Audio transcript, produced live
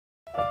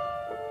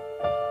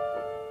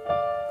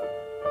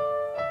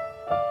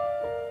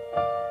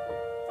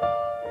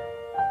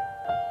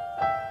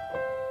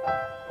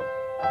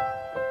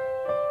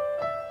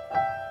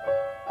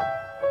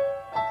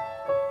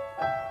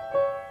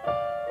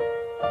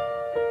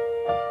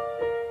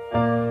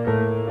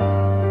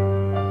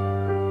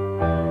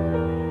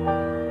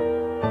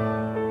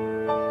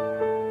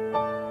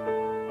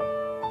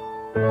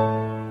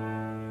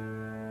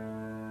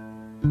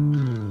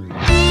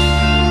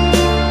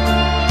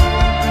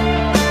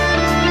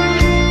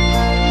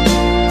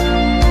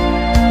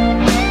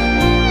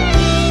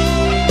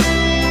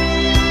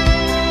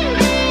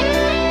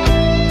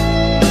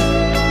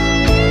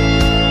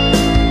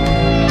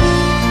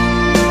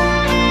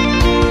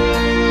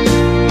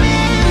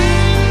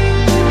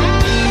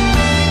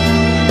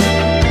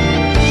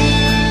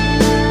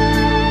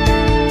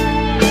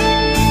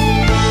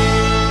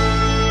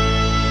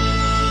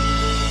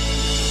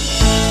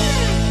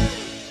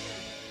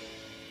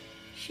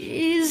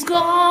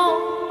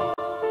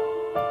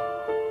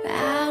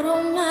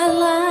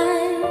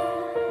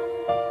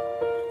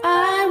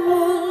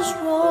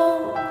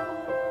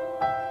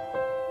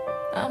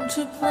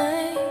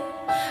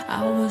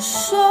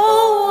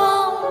so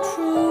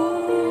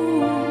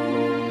untrue.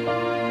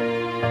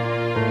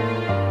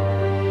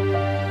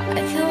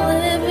 I can't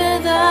live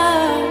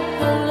without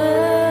her love.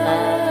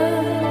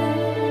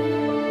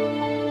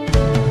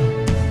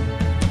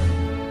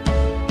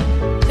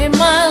 In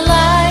my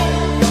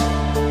life,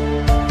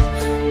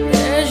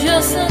 there's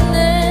just an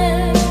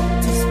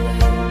empty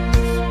space.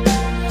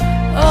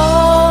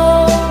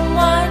 All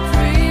my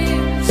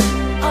dreams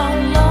are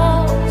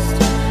lost.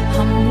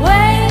 I'm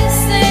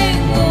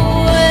wasting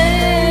away.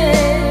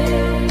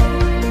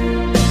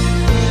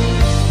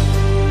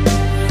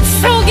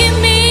 Forgive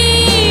me,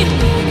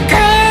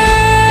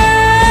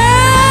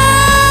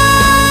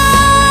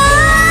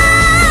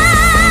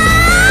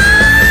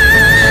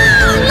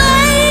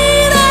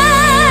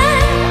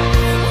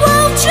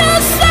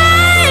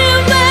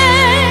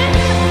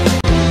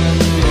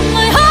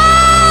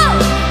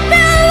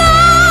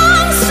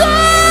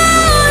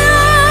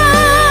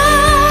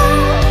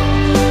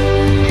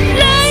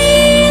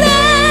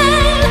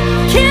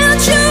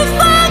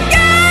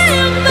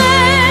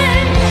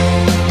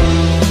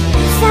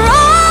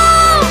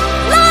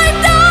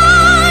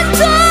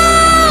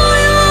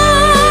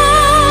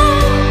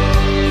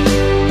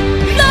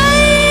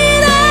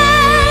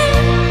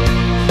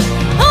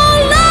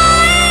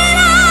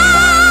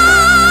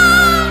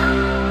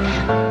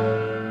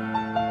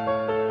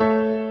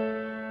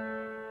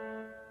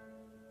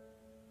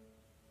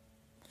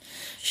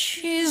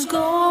 she's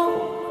gone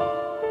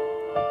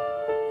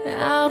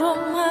out of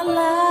my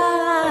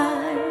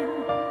life.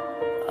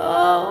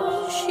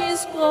 Oh,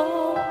 she's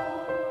gone.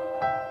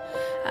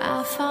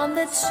 I found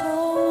it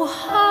so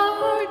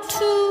hard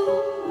to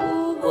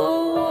go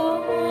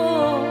on.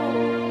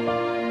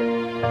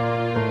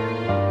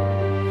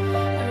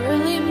 I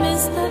really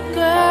miss that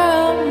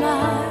girl,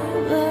 my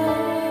love.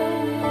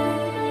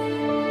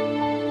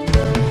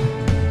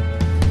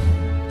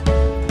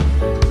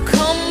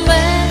 Come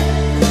back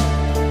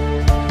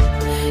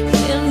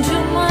into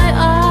my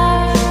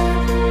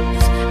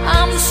arms.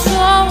 I'm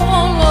so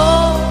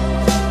alone.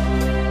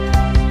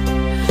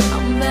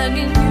 I'm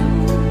begging you.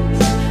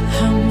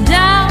 I'm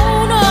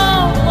down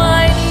on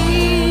my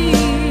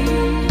knees.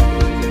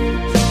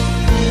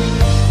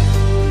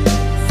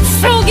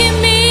 Forgive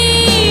me,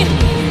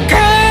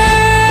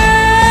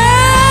 girl.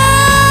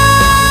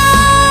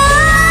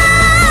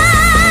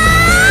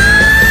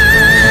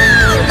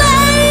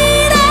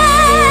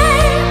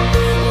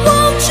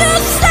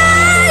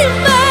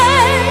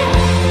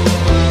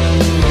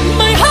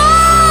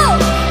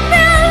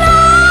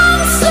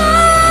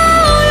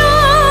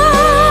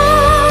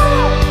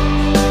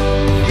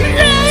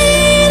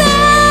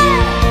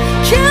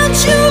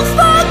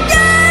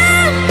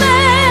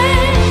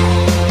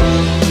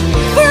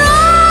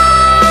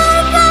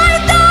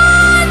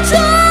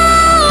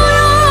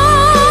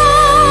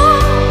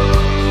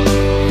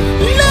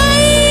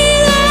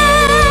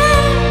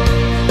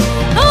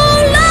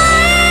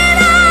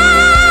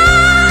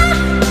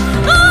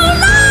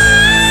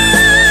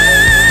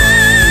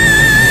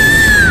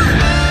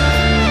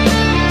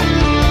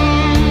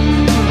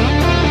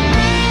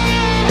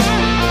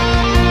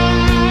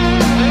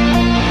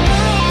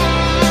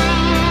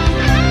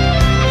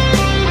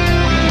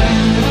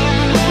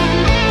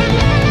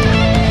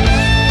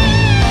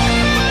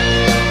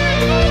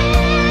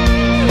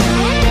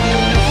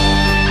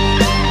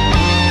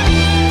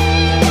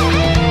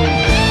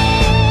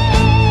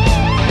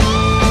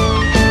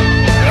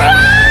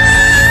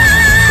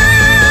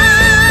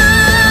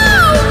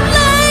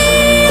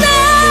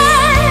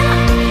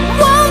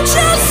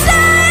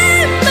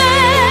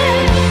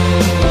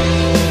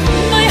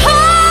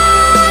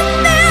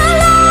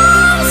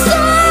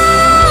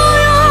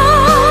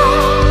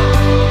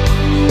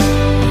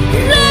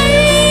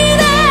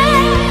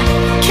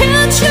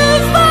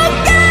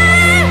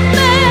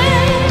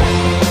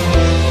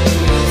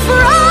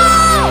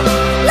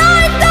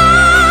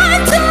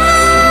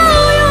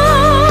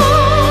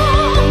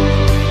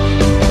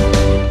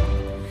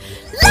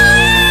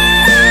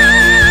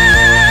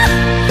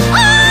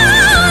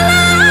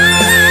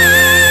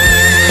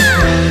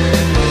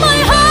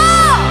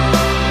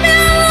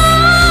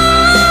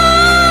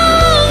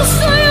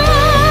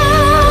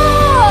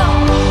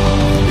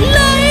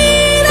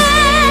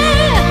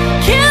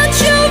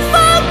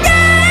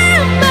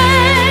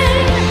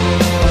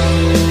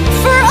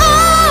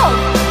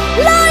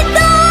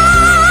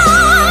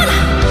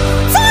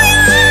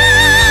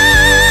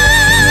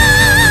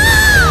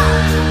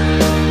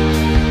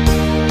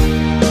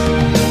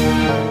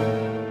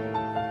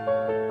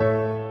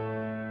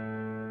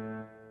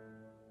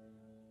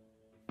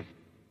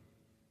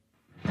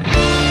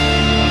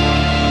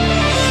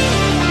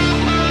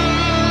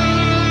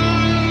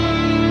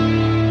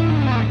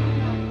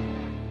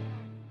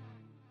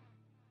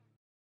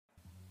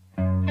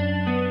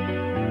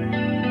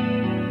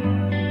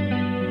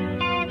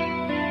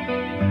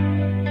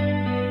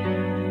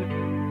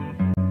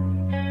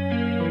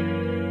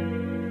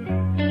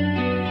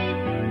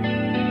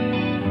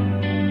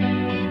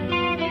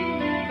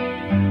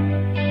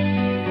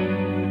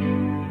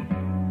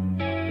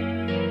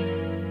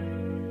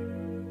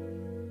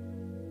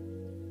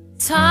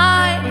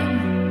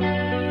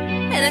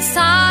 it's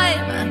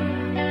time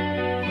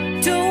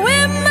to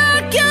win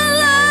back your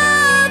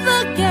love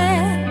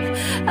again,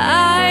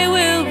 I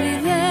will be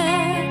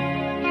there.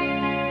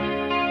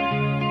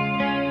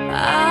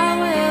 I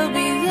will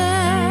be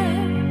there.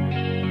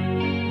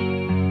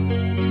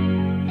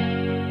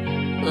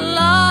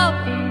 Love,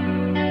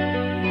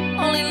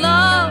 only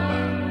love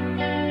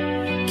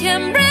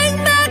can bring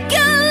back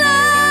your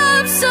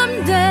love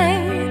someday.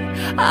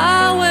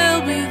 I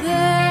will be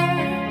there.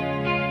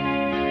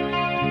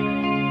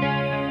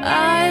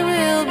 I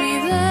will be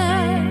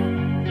there.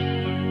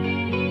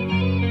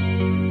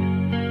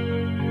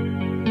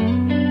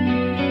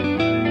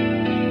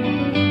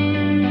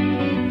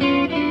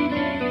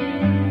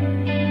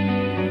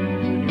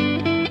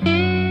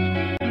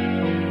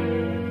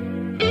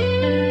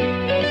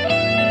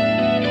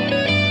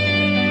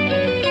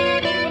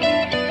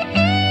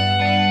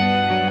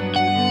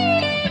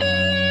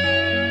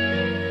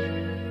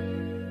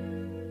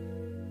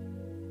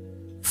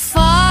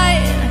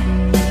 Fight,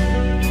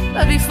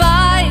 baby,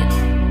 fight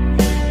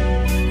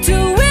to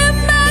win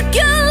back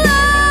your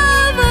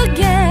love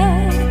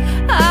again.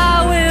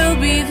 I will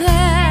be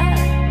there.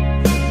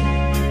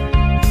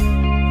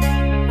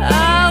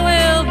 I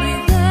will be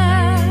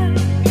there.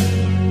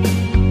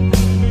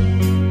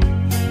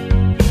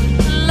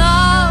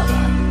 Love,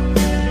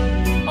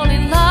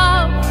 only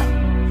love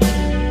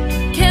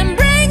can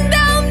bring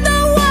down the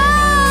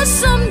walls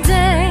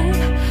someday.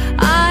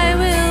 I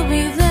will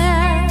be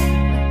there.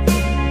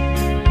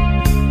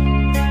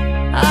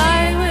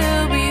 I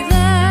will be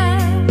there.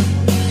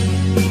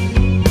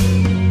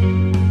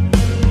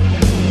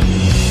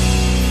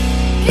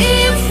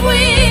 If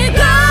we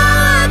go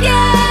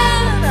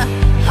again,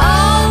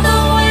 all the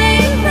way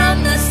from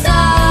the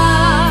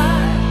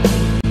start,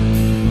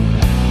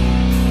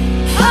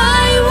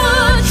 I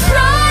would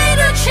try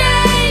to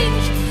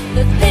change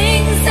the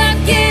things that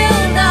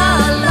kill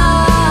our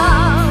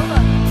love.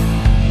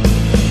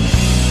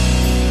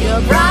 Your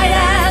bride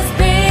has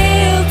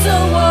built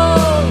a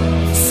wall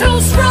so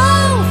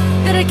strong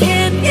that I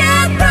can't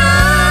get through.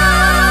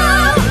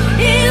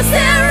 Is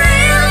there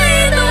really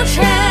no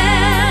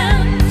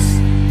chance?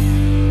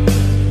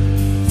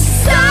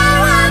 So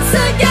once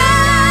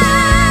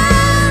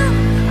again,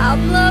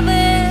 I'm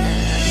loving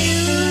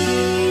you.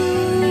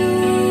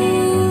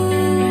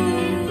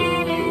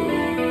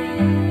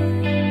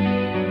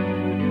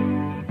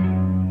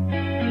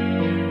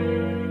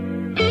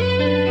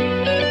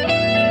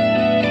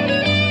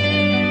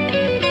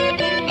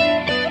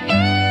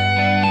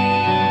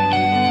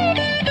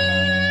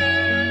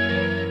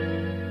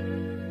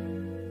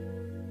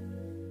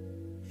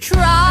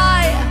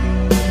 Try,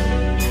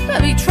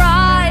 baby,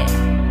 try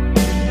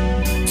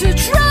to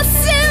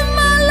trust in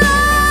my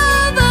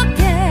love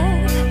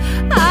again.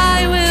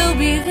 I will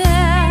be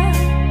there.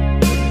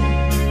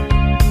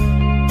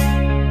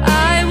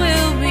 I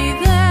will be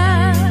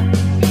there.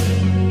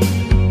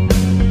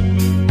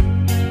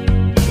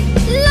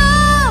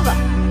 Love,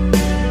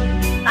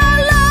 our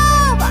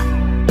love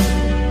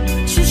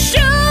just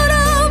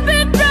shouldn't be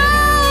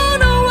thrown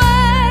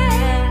away.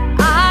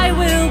 I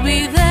will be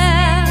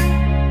there.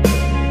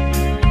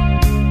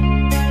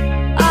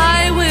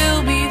 I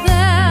will be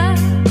there.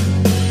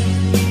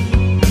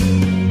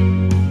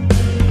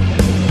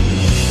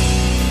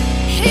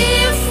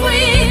 If we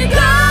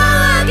go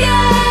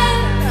again,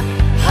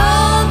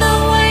 all the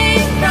way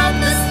from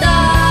the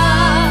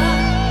start,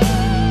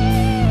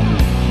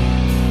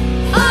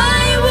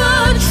 I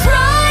would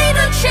try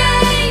to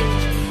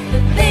change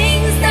the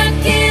things that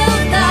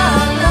killed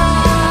our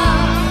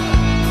love.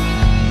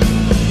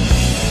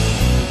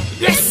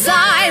 Yes,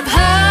 I've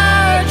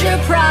heard your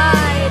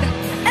pride,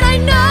 and I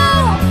know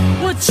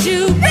what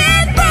you've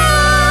been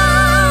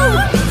through.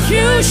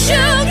 You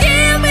should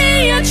give me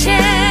a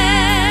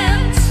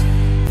chance.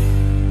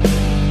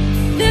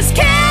 This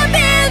can't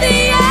be the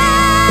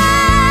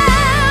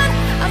end.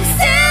 I'm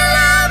still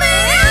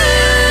loving you.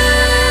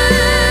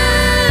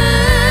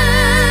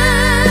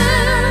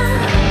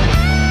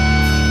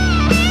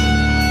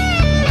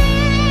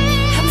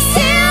 I'm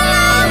still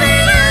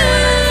loving you.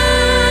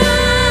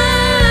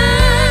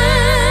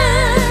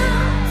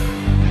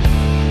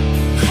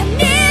 I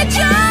need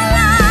your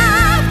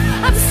love.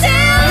 I'm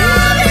still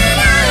loving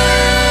you.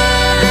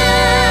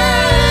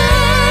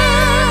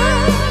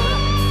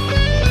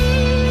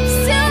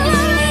 Still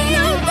loving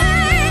you,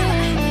 babe.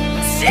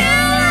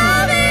 Still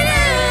loving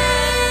you.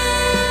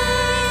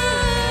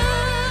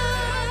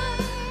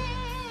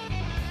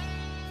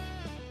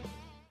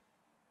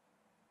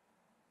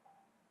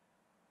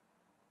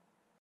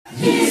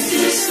 Is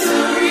this the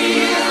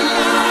real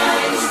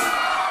life?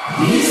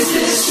 Is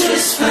this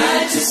just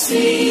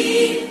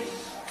fantasy?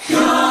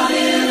 Caught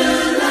in a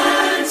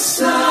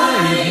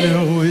landslide,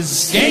 no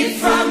escape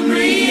from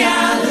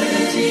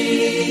reality.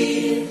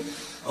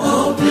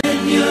 Open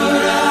your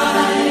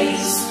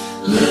eyes,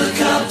 look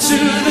up to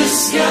the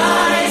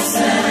skies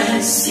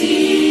and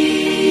see.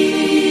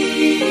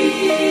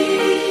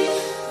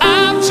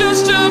 I'm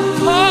just a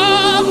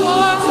poor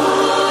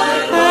boy.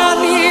 I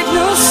need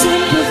no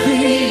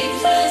sympathy.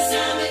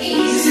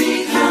 Easy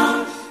come,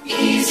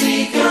 easy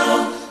go.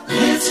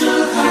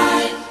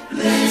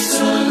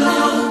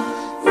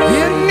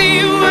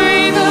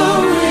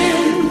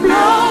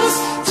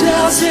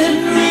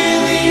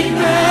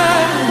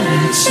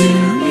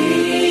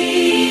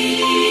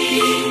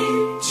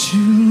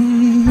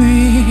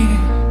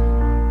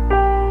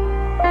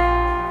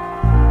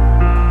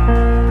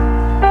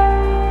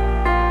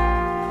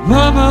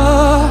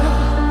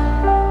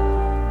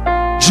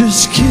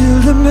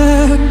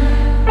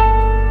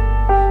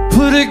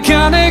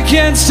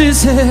 against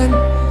his head.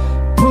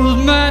 Pulled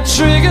my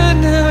trigger,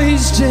 now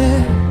he's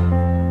dead.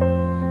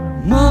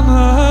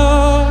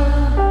 Mama,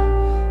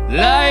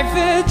 life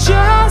had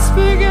just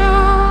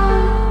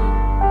begun,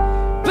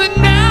 but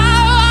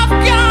now I've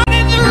gone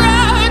and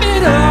thrown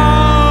it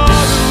all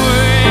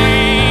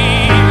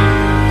away.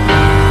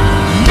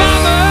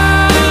 Mama,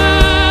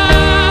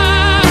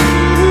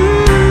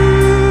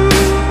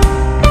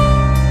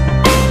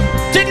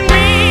 didn't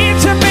mean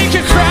to make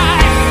you cry.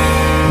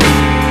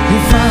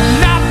 If I'm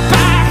not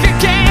back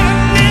again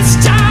this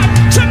time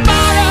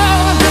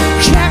tomorrow,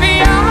 carry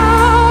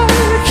on,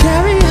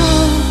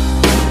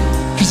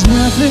 'cause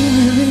nothing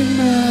really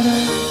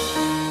matters.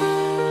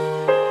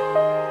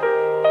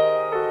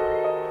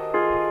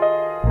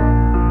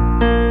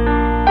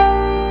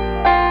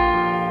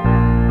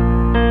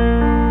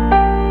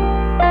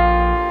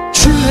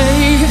 Too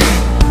late,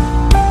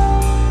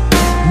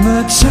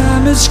 my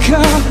time has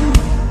come.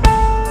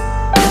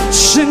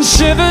 Send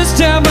shivers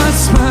down my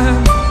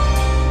spine.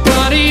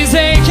 Body's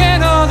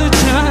aching all the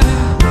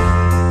time.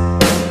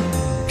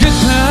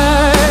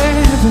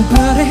 Goodbye,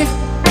 everybody.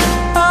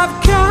 I've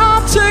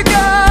got to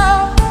go.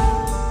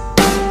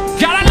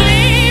 Gotta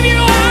leave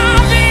you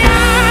all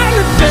behind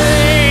the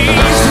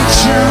face the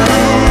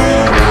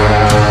truth.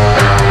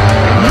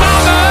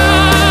 Mama,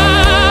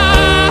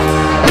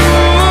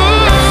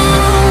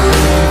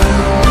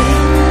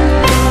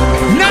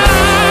 no,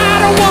 I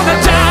don't wanna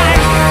die.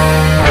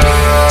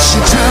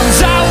 Sometimes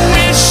I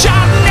wish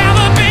I'd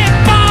never been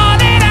born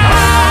at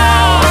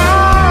all.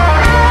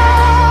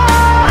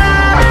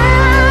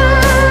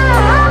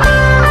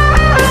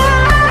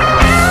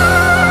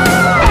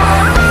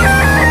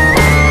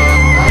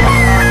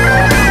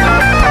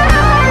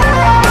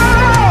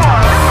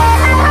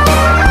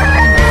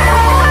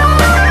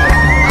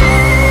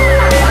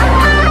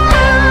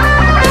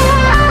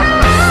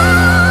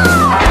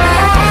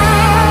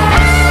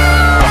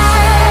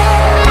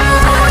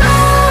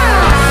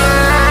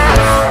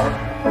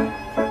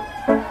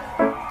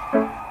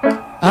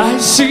 I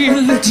see a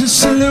little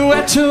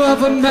silhouette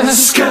of a man.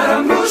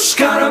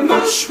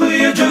 Scaramouche, will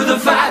you do the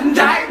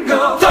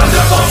fandango?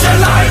 Thunderbolts and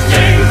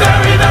lightning,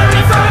 very,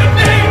 very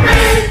frightening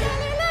me.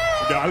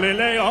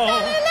 Galileo,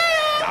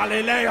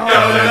 Galileo,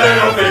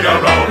 Galileo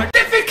Figaro.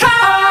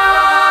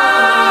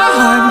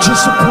 I'm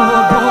just a poor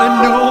boy,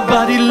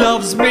 nobody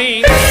loves me.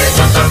 He's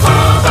just a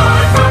poor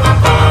boy from a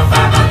poor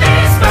family,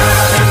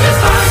 sparing his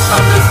life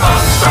from this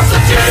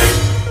monstrosity.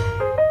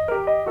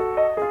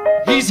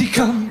 Easy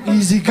come,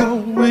 easy go,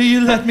 will you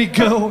let me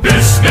go?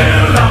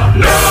 Bismillah,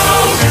 no,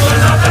 we will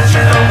not let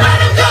you go. Let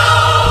him go.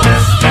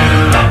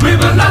 Bismillah, we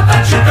will not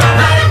let you go.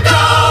 Let him go.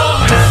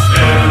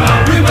 Bismillah,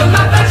 we will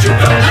not let you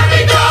go. Let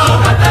me go.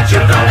 Not let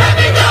you go. Let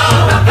me go.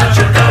 Not let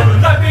you go.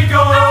 Let me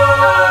go.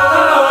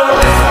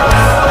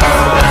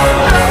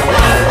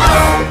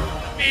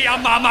 Mia,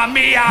 mamma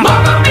mia.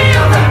 Mamma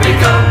mia, let me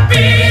go.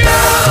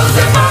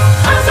 Beelzebub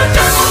has a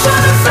devil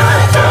put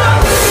aside for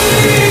me,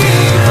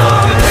 for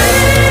me,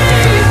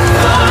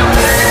 for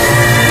me.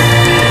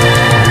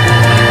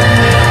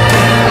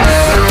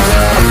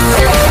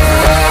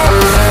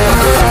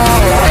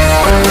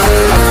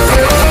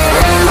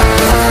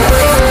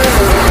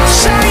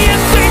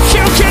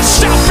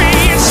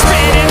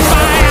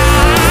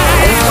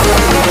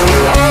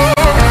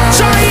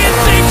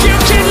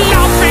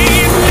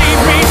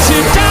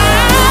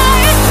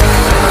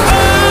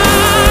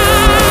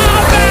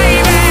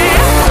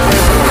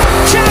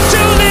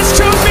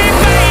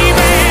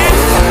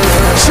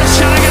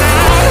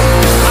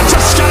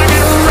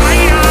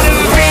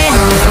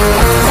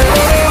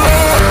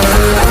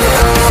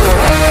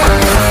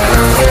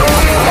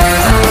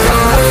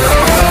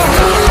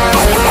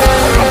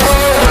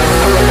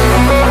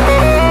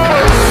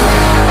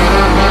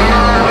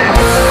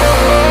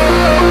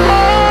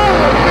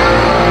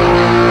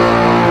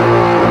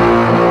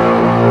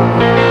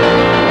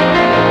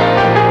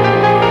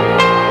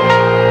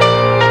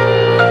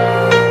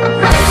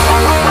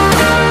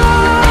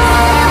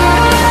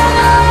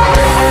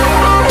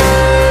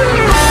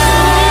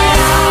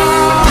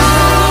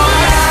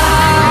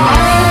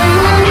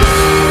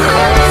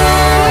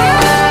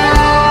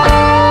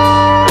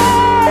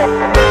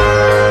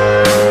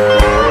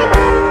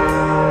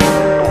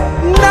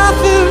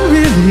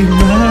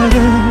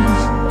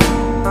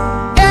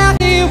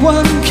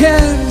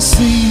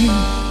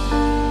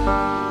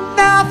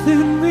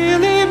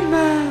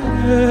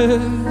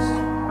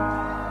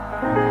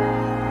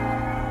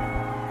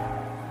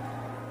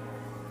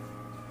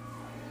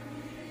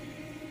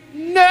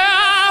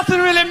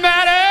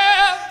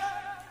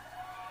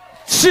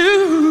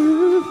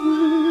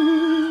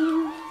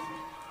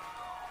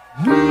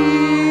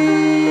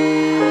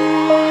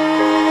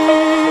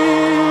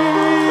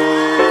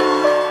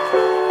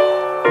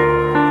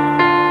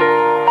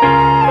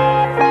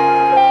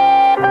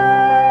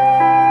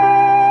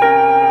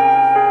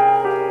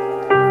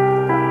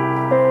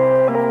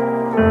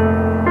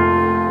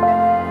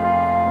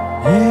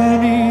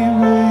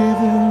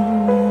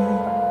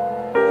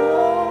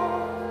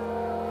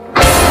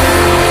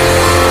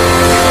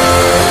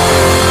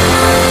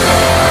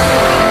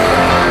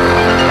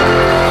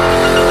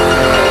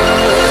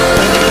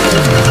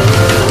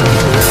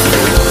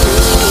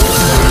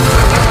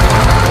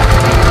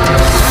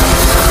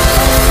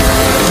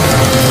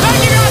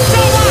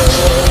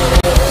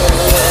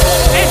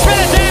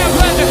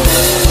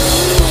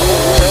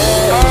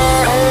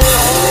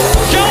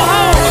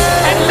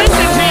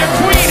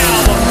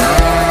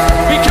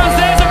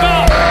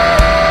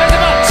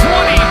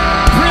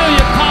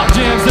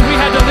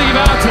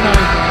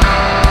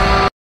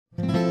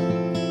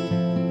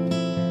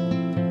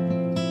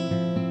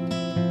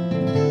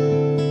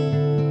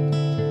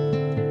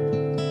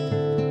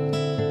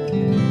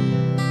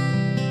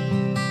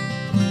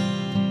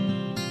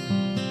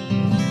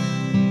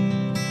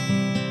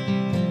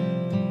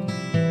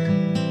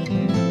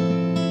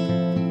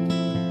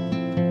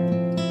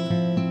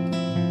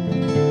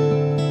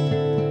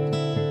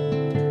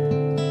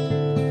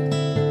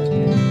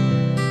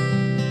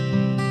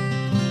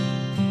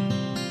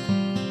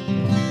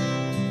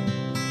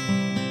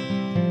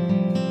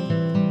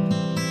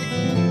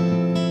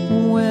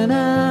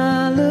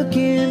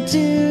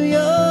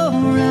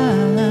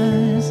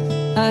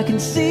 I can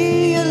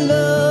see your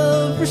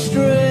love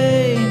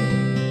restrained.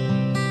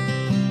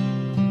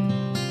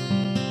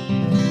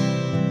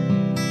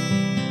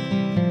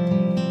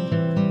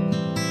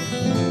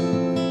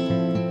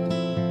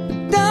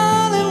 But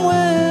darling,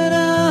 when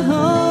I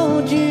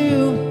hold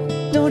you,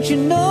 don't you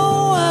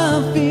know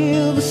I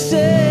feel the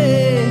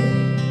same?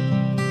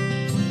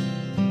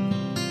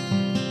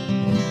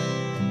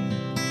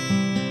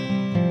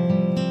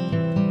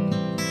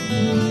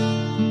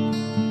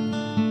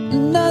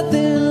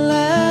 Nothing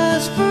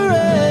lasts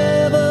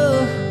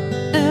forever,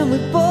 and we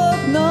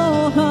both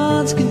know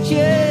hearts can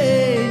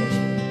change.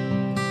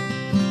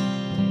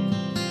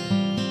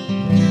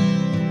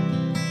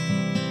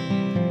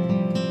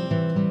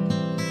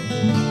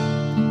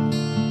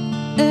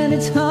 And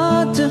it's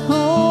hard to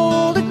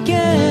hold a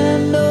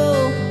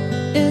candle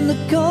in the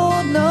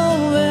cold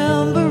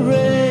November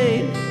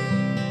rain.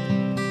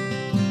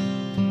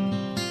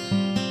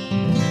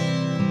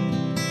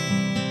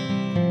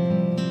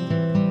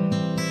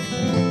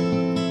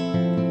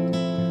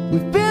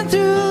 We've been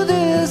through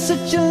this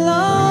such a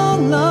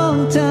long,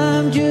 long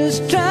time,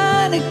 just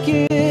trying to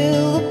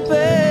kill the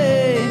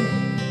pain.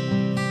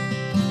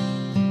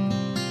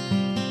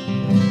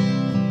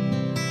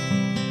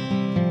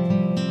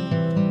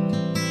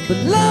 But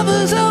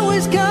lovers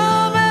always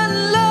come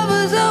and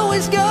lovers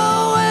always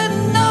go,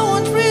 and no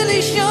one's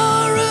really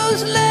sure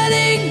who's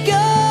letting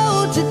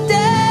go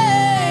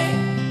today.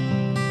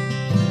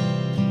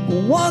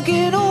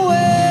 Walking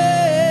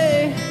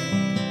away.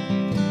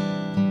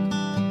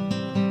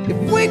 If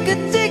we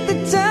could take the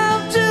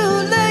time to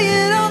lay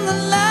it on the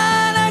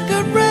line, I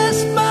could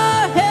rest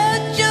my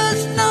head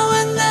just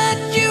knowing that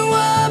you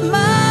were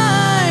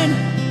mine.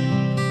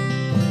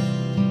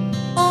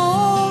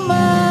 Oh,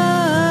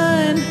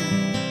 mine.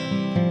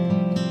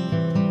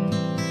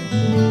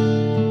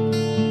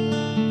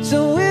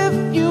 So if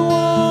you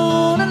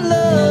wanna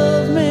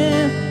love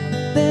me,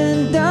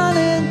 then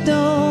darling,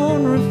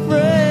 don't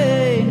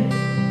refrain.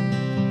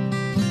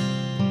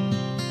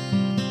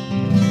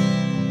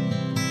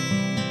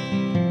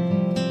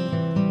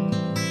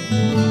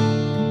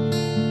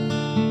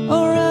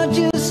 Or I'll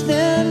just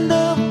end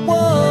up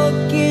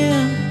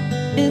walking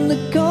in the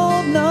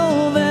cold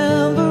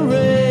November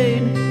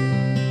rain.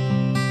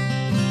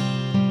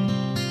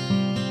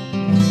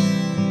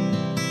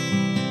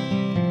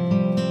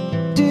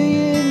 Do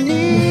you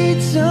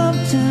need some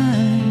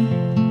time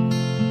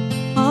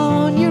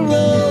on your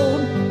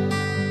own?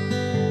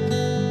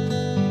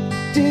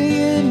 Do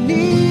you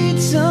need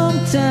some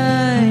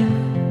time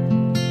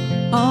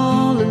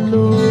all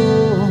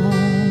alone?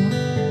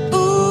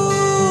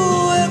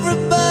 Ooh,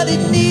 everybody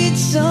needs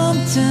some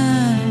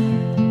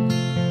time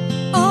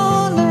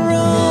on their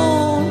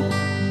own.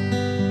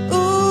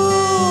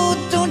 Ooh,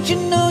 don't you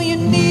know you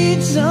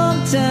need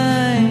some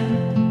time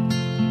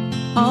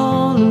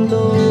all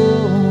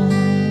alone?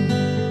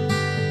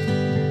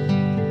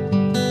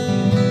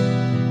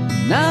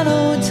 And I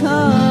know it's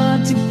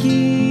hard to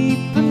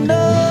keep an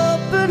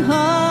open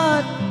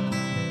heart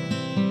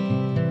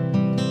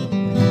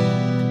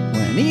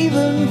when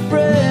even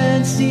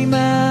friends seem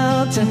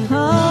out to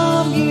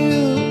harm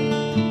you.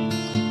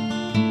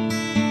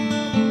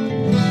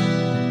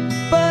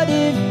 But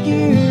if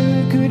you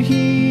could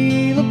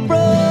heal a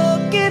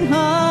broken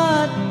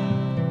heart,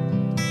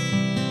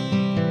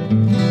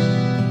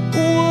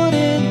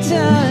 wouldn't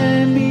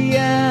time be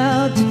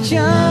out to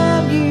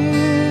charm you?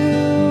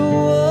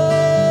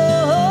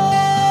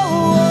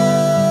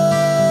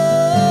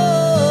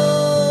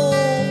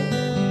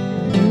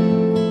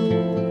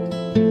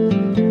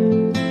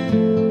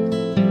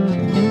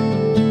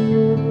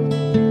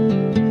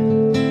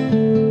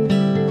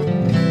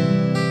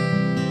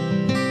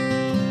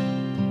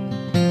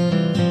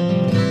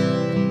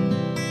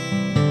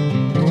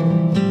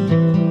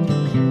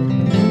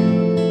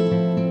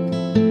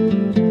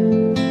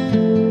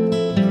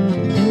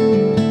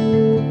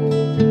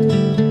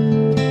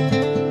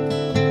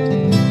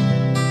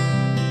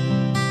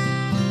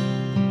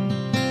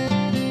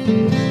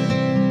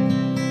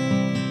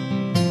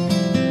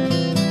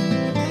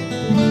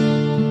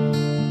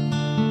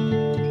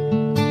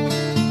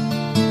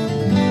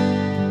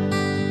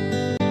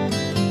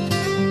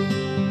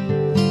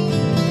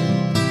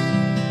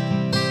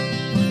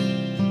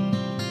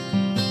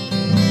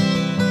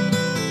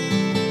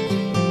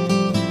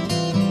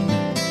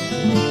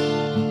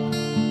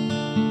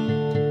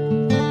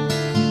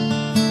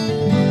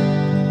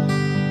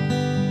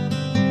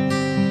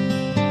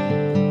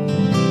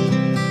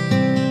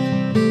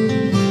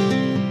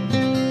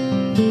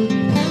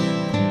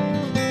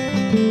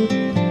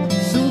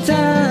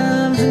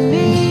 Sometimes I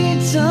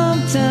need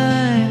some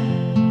time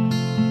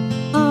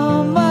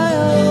on my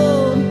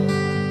own.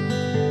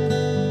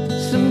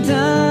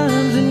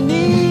 Sometimes I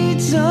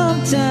need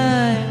some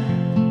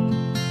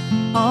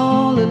time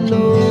all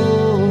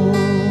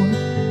alone.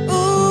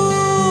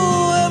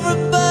 Ooh,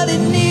 everybody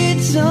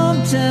needs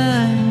some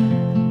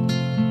time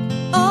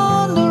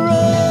on their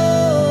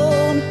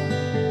own.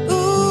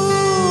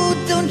 Ooh,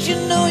 don't you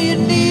know you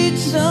need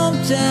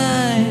some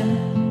time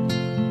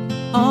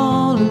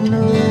all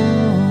alone?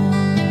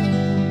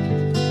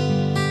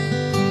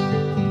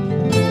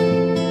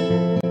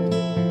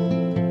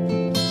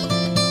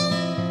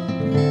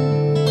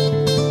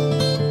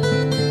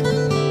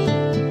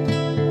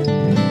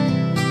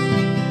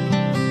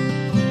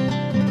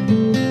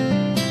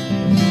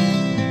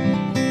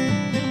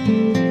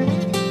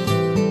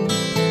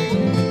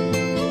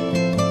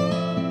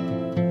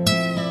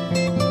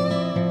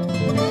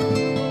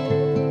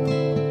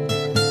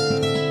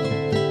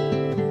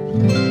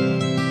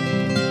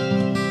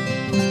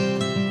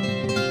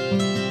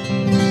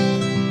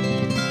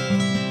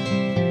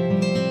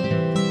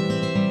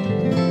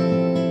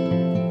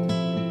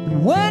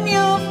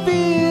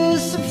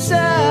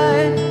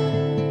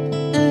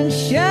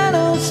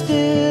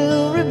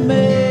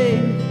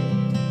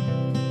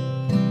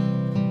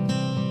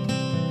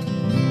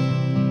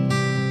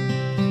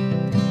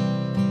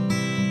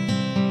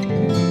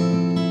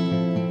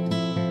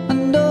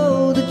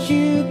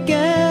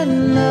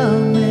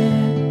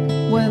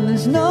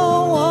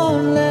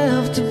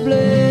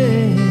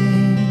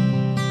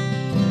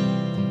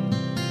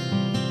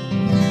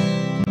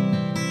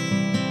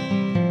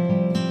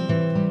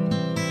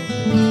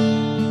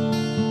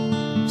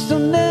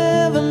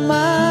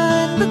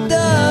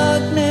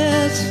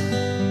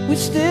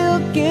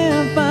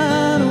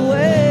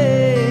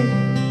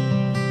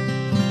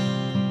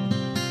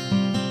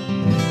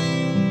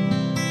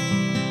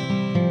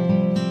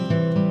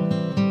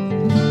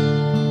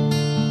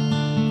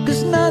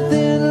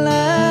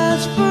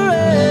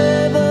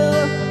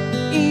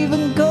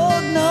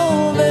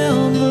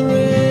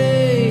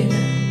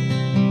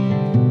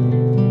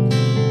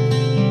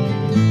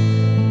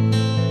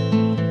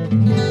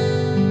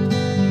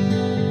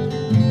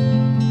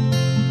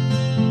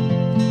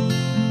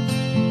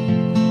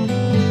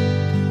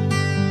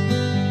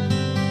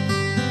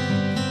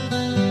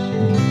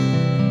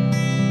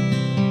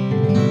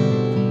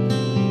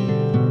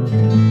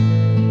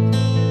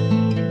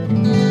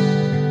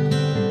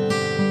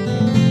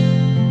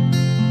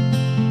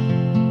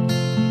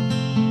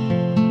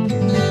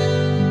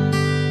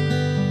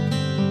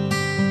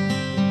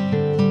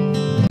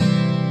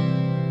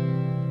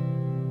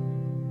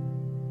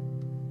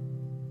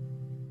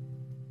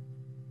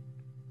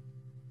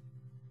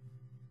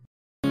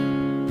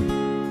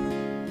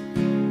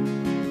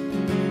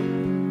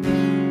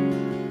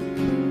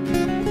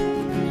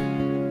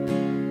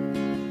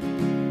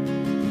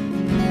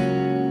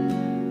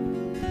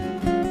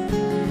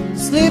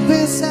 slip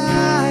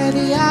inside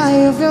the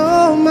eye of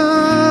your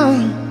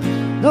mind.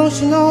 Don't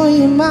you know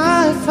you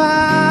might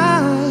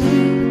find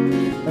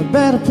a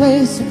better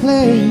place to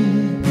play?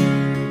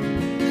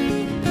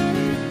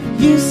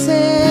 You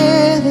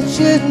said that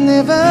you'd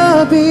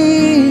never be,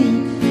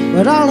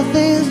 but all the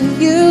things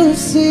that you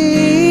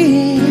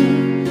see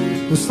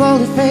will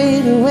slowly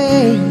fade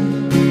away.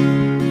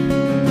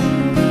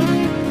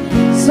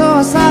 So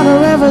I started a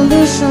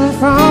revolution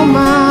from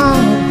my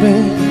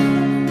bed.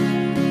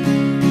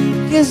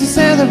 Guess you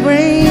said the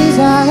brains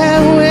I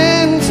had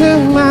went to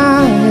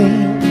my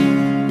head.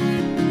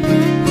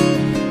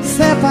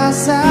 Step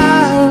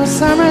outside,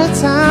 summer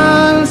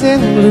times in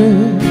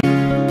blue.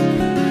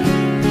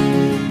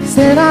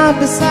 Sit up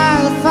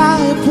beside the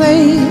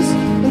fireplace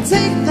and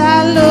take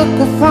that look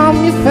from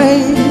your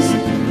face.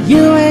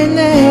 You ain't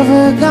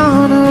never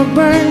gonna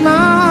burn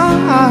my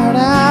heart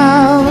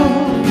out.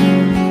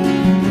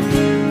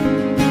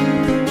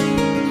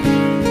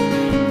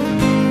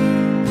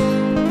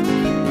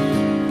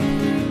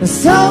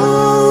 So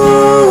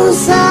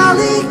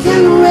Sally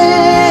can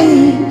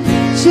wait.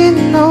 She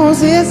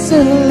knows it's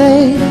too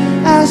late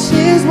as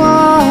she's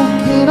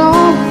walking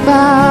on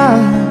by.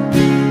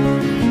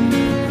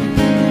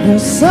 Her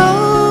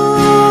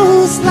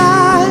soul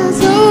slides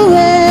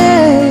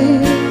away,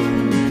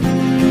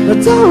 but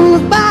don't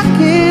look back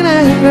in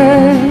anger.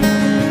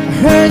 I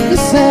heard you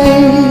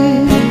say,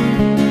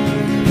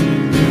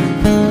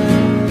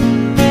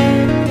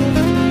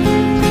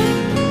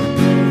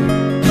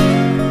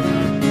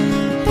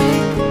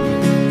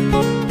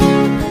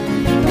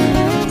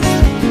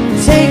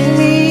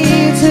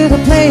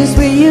 place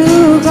where you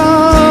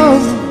go,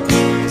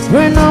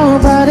 where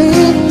nobody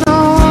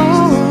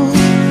knows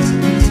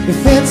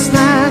if it's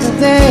night or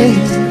day.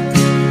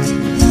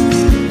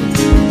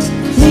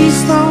 Please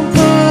don't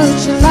put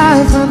your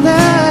life on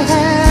the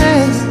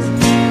hands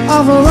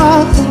of a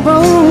rock and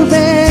roll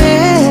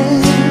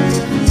band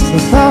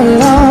and throw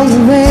it all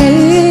away.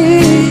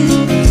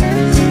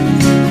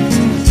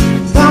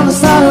 Gonna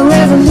start a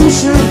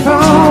revolution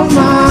from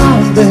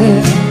my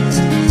bed.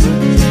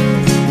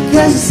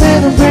 Cause you said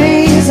the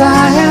brains I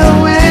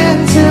had went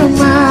to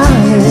my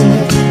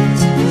head.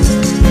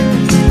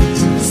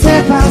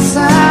 Step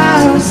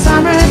outside when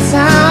summer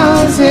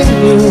sounds in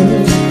you.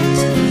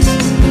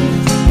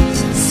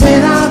 Sit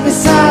down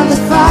beside the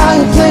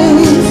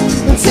fireplace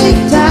and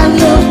take that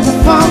look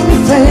from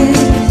your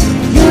face.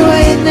 You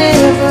ain't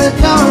never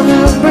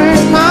gonna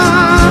burn my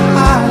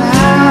heart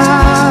out.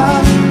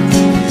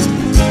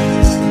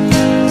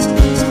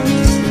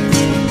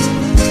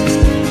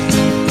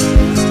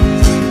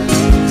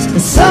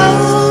 So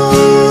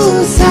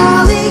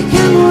Sally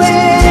can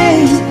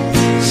wait.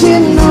 She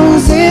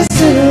knows it's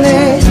too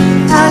late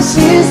as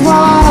she's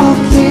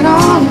walking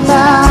on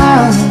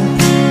by.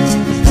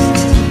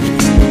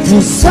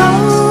 Her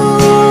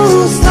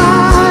soul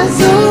slides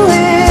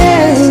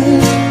away,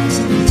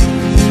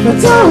 but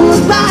don't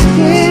look back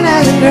in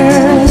anger.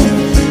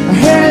 I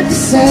heard you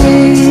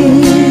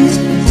say,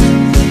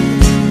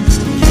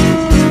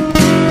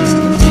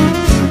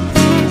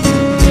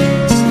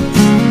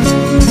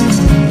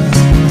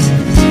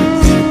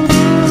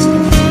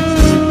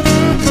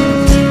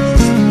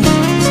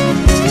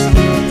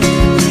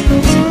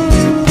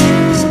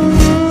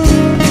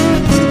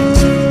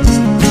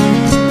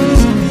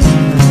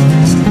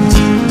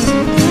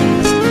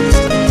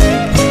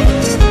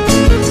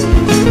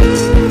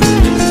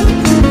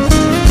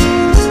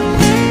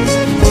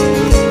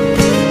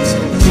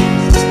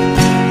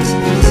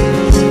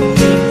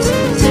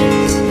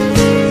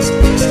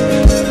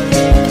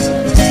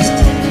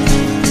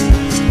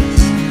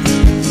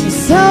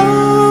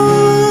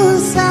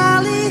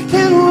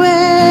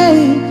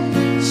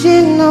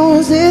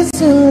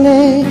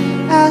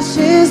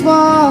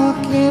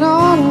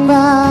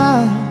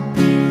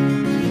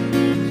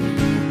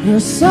 her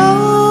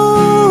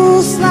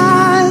soul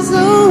slides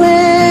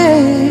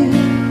away,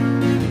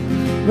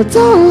 but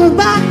don't look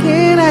back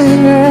in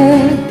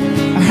anger.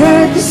 I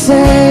heard you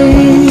say,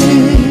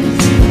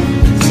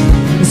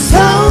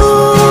 so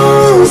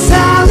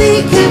Sally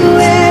can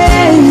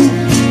wait.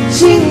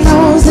 She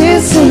knows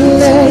it's too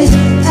late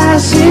as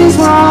she's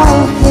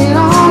walking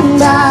on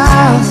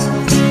by.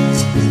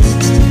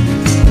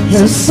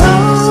 Her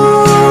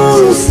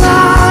soul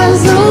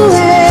slides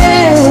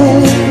away,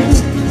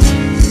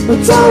 but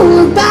don't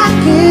look back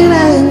in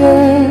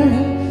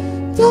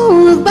anger.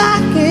 Don't look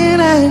back in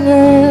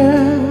anger.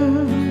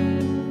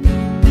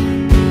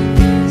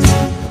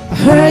 I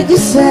heard you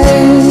say,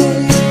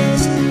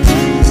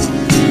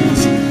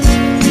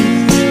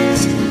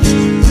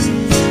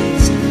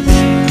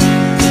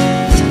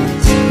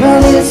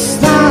 but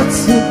it's not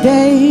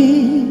today.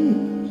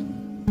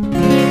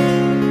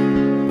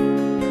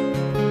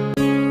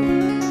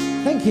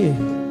 Thank you.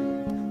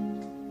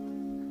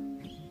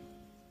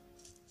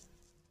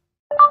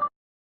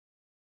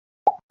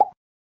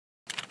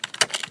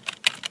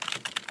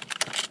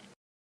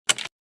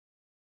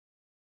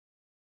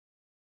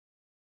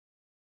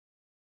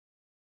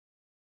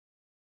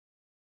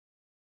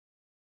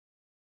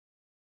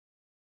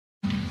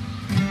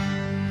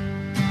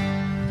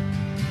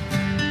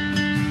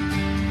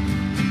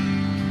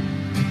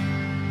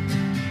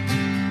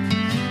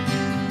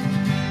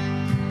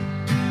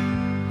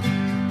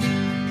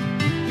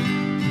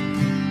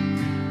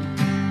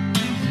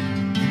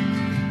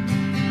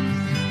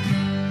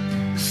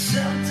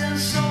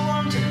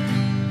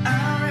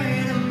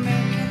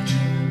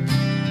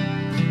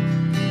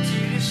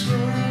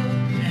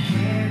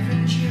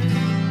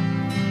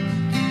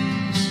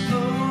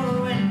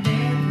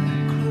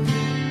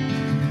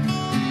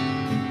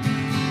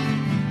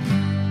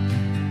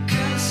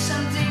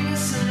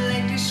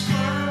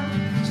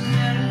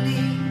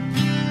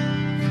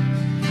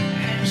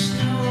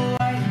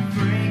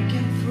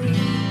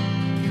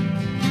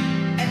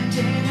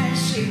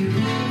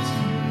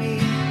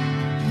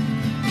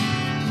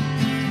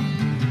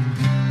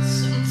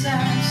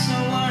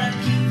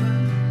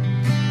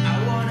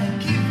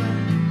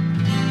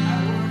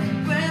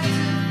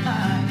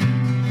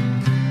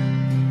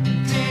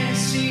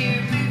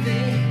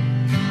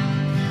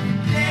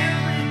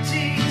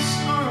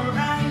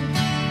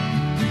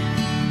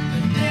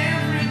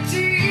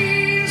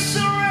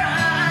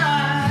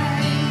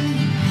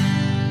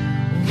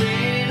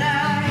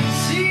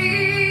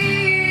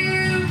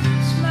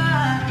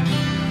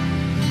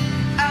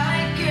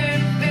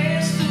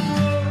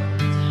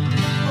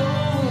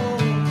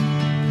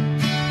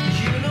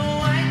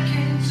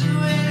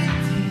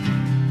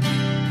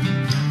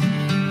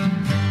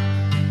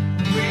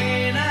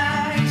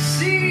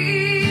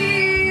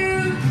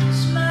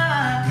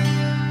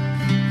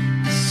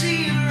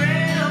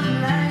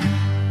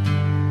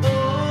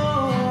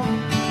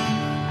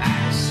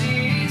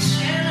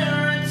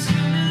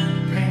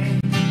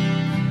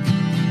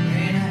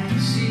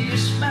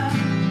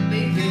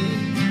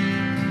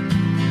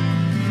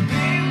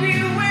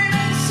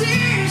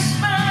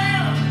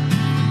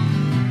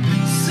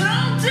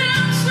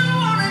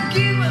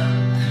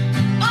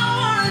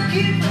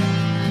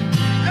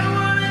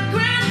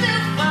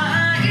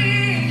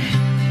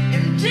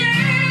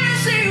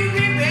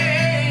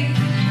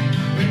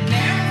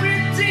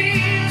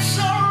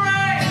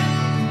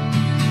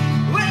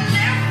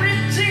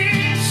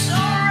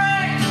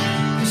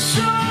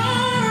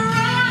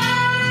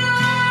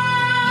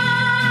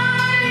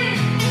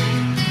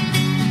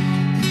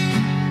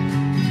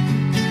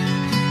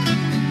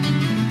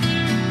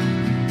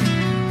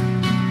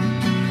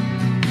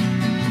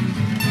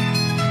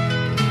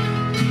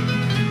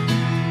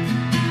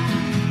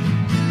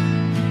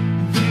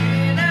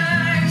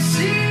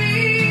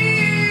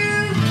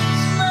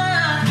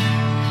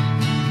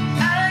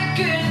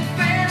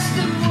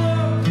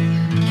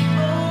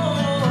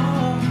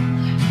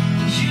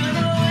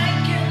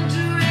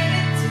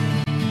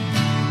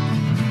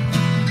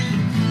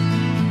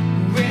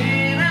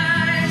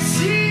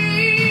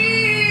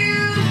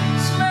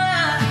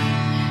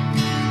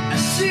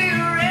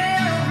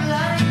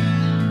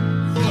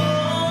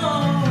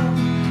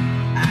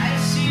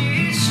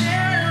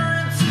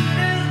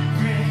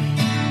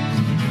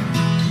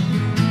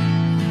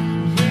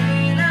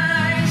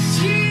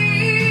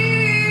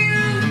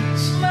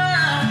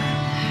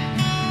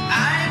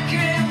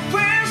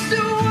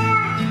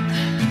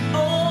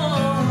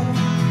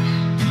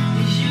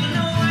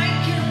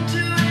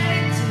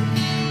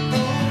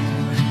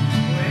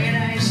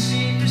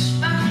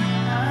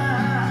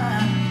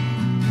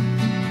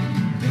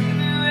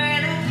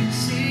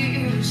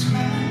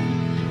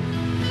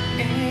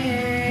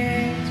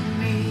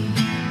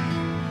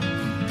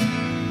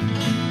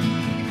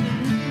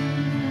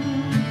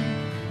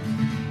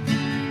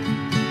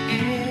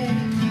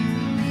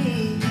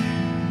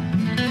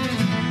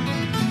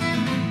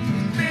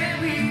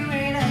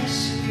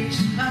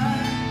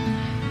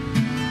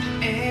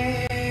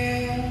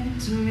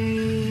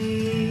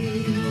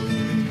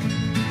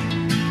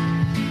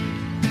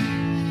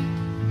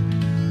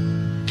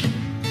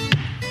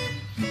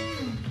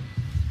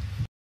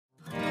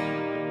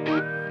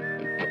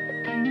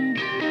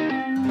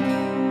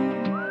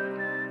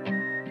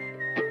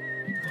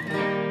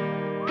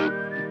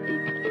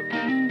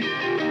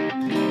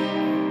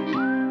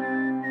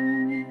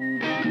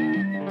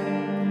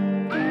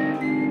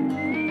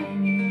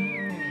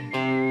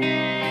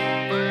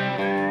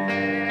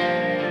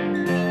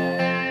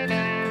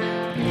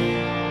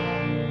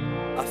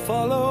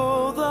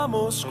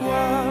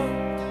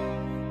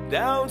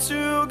 down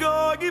to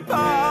Gorky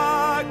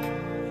Park,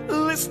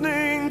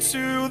 listening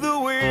to the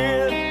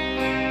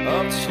wind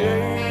of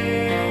change.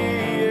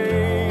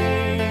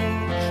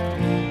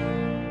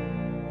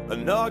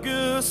 An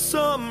August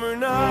summer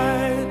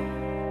night,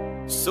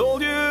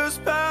 soldiers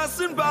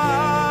passing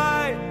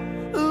by,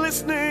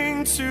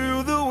 listening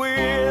to the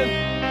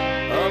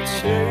wind of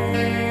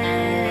change.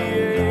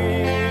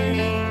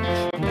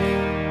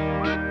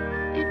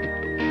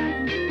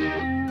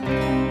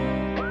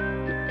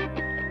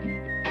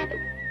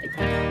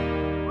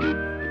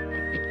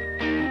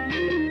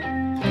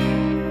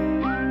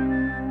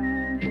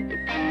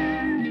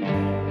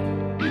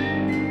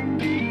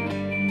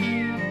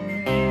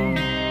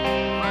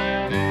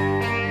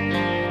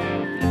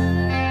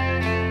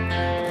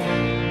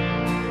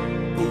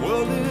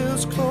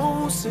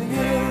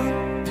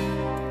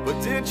 But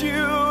did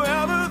you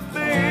ever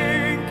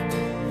think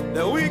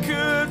that we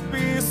could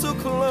be so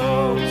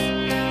close,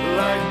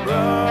 like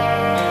brothers?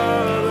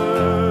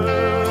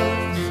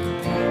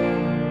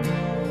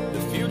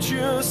 The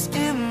future's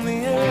in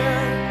the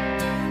air,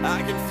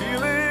 I can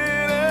feel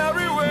it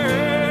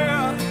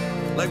everywhere,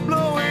 like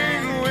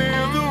blowing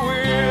with the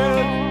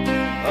wind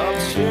of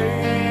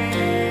change.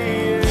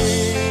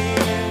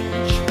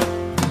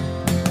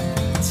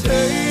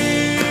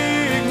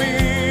 Take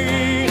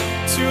me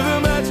to the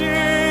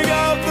magic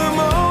of the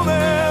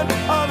moment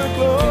on a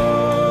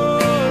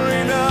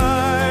glory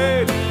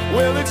night,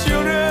 where the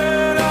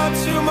children of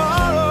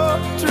tomorrow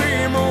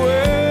dream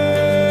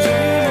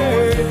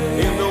away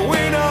in the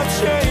wind of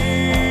change.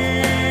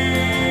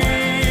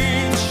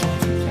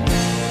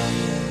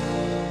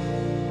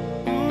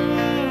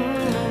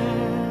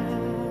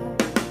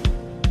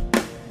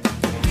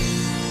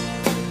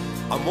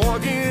 I'm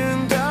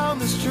walking down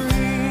the street,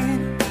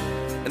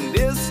 and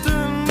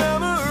distant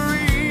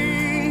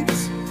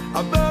memories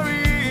are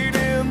buried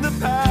in the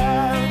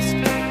past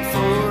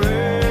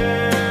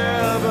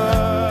forever.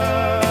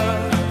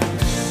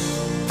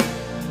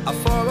 I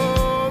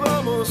follow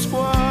the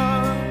Moskwa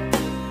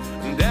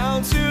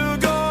down to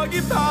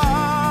Gorky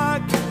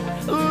Park,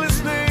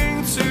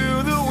 listening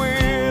to the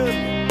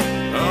wind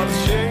of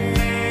change.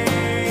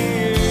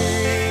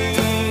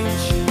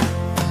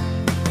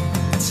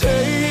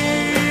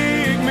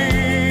 Take me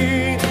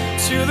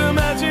to the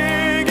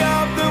magic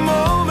of the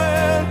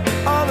moment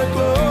on a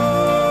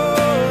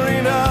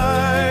glory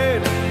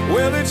night,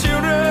 where the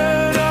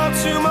children of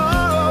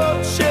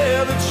tomorrow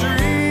share the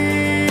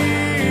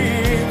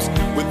dreams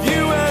with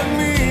you and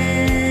me.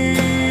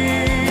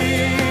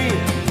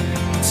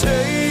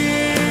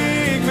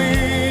 Take me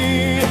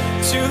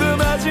to the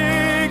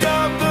magic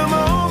of the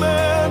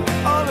moment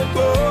on a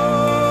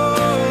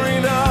glory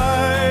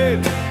night,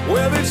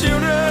 where the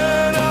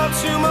children of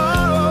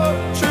tomorrow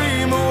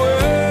dream away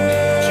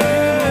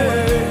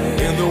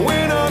in the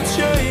wind of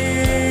change.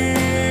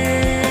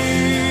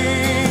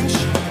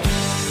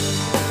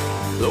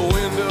 The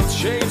wind of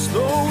change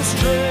blows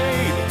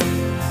straight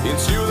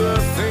into the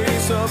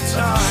face of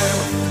time,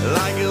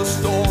 like a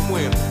storm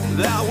wind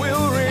that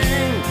will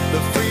ring the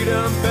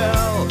freedom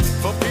bell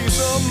for peace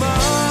of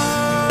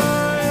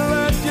mind.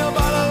 Let your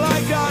body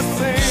like I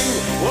sing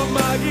what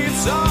my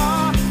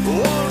guitar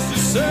wants to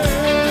say.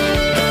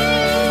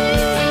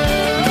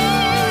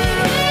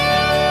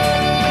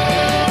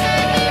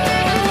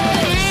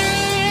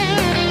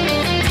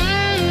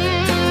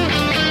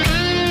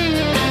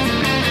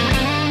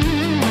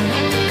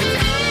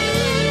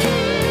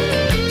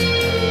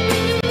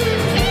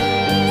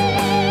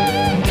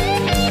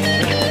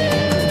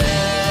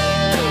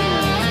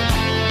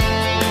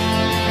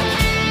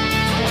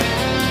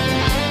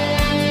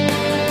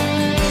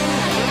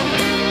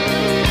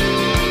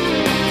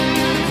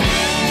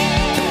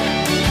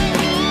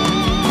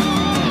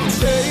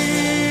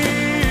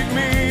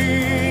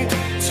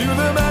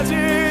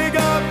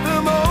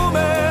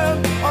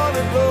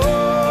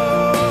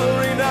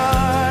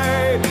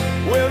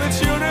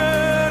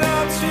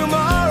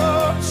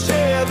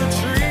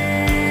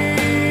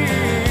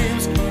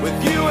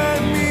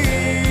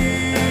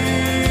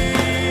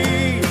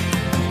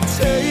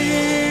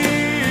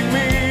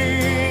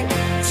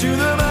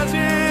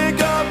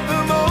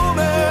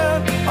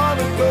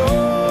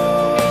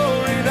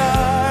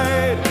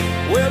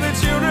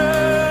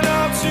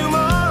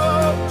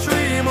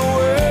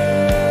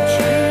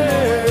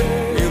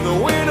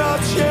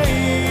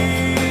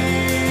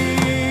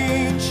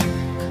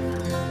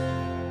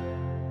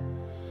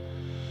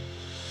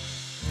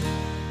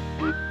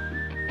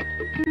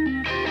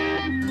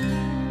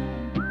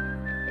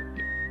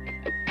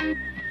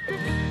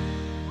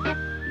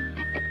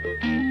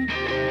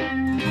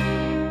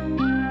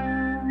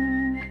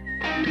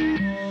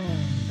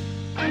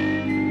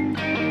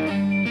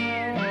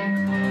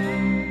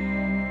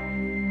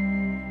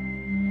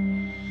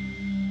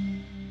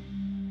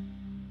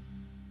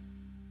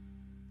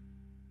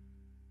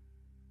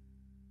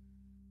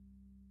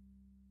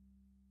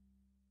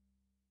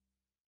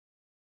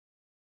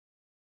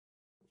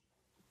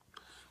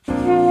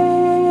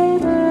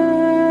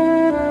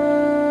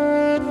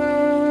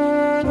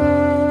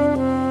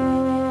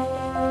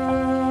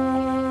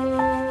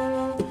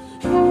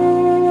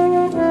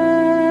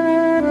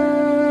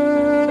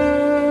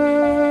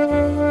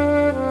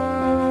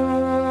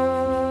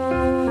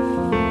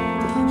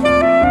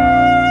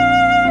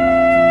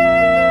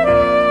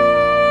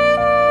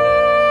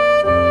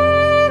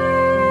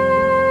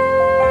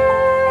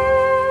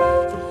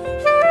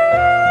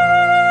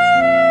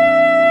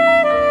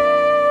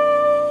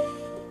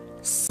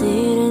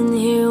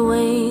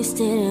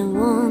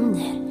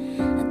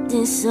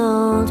 this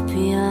old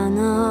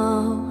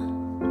piano,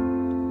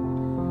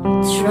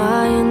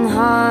 trying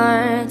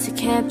hard to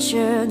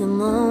capture the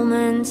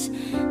moment.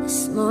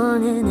 This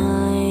morning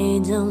I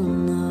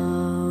don't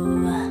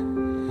know,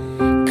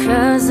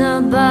 'cause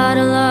a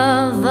bottle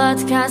of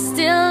vodka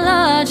still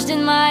lodged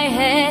in my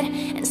head,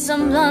 and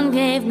some blonde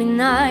gave me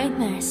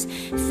nightmares.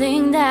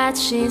 Think that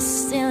she's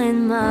still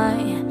in my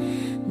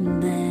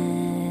bed.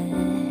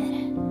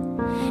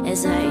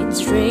 As I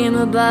dream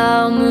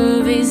about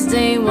movies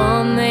they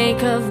won't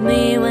make of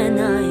me when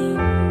I'm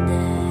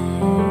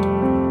dead.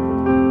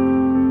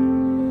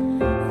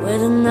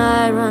 With an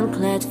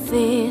ironclad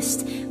fist,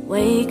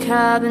 wake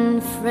up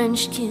and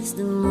French kiss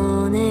the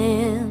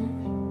morning,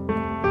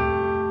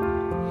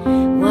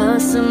 while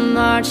some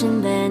marching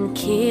band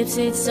keeps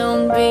its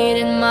own beat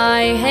in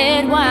my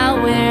head while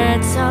we're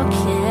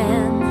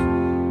talking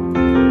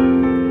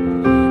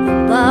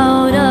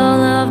about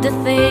all of the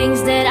things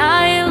that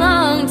I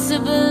long to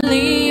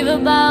believe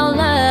about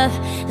love.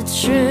 The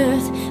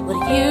truth,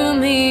 what you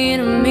mean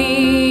to me,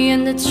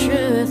 and the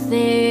truth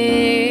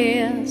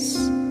is,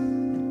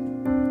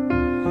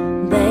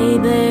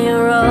 baby,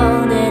 you're all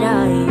that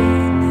I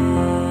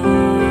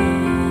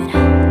need.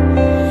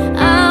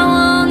 I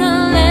wanna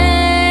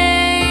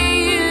lay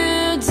you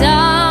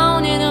down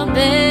in a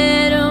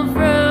bed of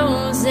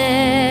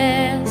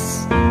roses.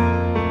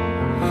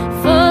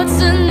 For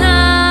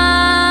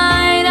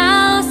tonight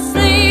I'll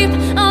sleep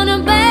on a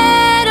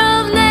bed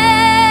of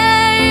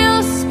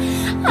nails.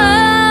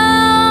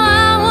 Oh,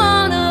 I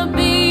wanna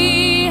be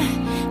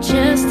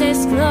just as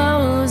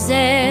close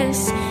as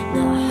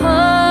the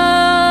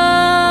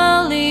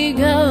Holy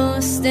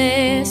Ghost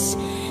is,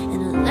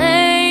 and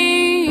lay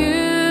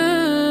you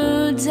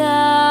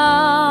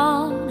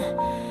down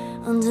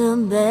on the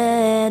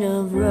bed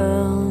of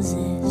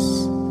roses.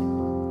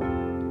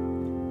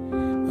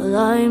 Well,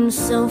 I'm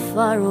so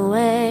far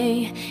away,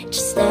 each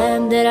step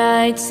that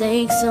I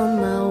take's on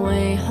my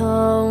way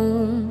home.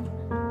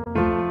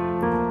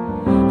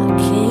 A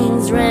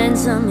king's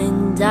ransom in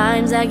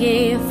dimes I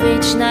give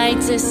each night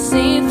to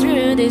see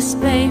through this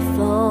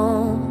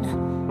payphone.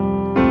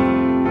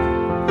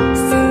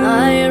 Still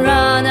I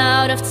run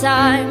out of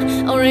time,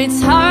 or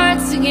it's hard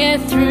to get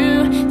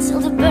through,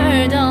 till the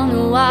bird on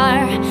the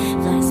wire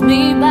flies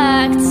me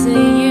back to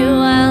you.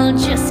 I'll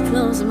just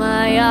close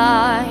my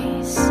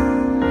eyes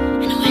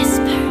and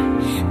whisper,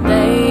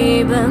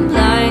 babe, I'm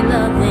blind,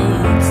 love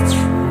ain't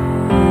true.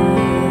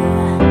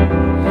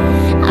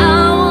 I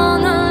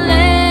wanna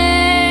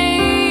lay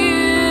you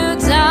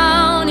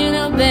down in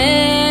a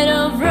bed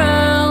of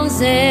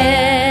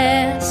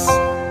roses.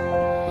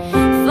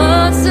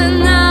 For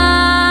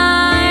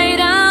tonight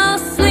I'll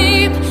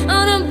sleep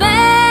on a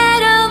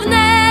bed of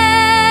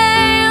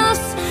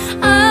nails.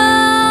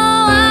 Oh,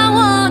 I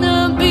wanna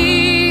be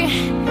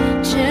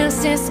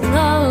just as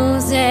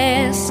close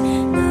as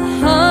the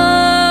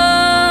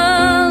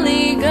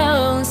Holy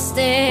Ghost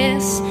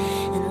is,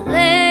 and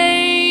lay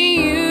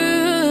you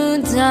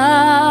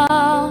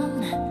down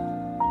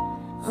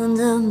on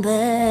the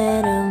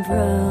bed of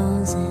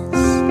roses.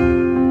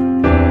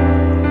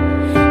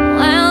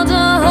 While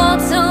the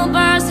hotel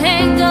bar's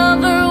hanged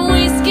over,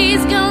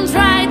 whiskey's gone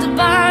dry, the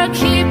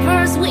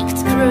barkeeper's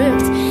wicked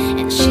crooked,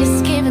 and she's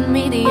given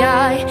me the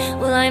eye.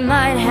 Well, I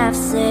might have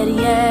said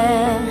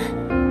yeah.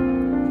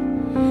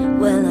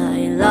 Well, I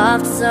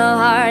loved so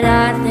hard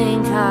I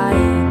think I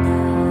died.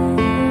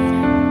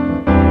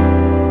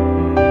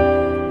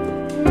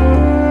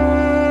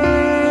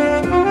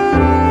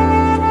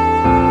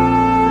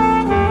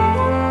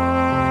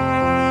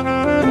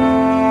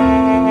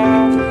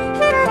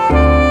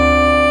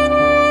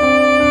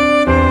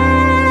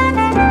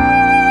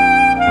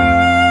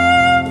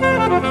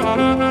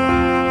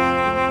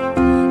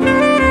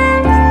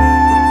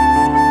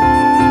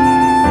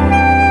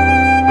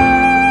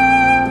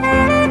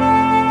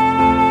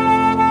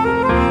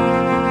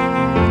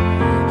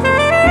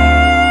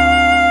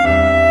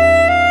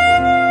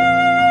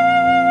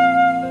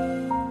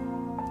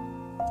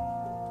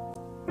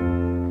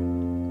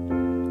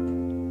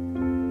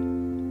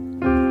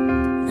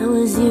 Now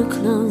as you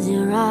close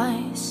your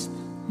eyes,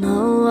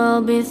 know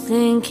I'll be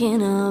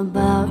thinking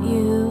about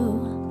you.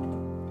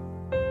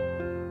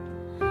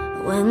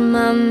 When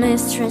my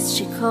mistress,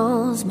 she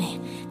calls me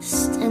to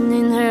stand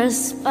in her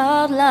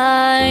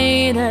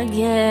spotlight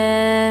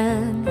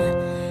again.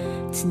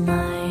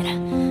 Tonight I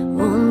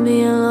won't be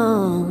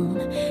alone,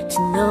 to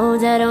know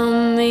that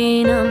don't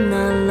mean I'm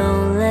not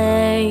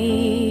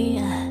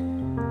lonely.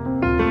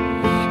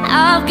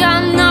 I've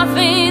got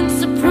nothing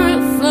to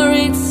prove, for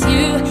it's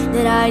you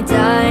that I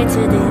died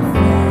to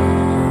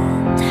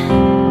defend.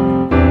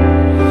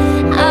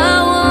 I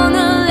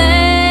wanna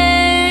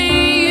lay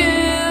you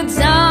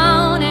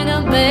down in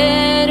a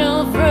bed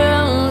of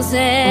roses.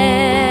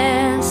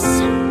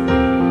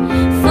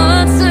 For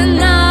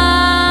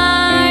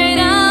tonight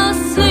I'll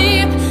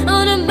sleep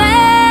on a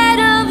bed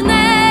of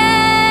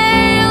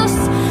nails.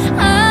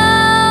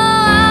 Oh,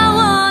 I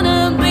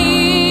wanna be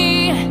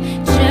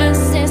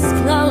just as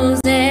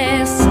close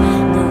as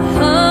the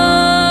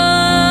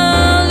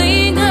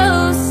Holy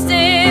Ghost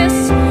is,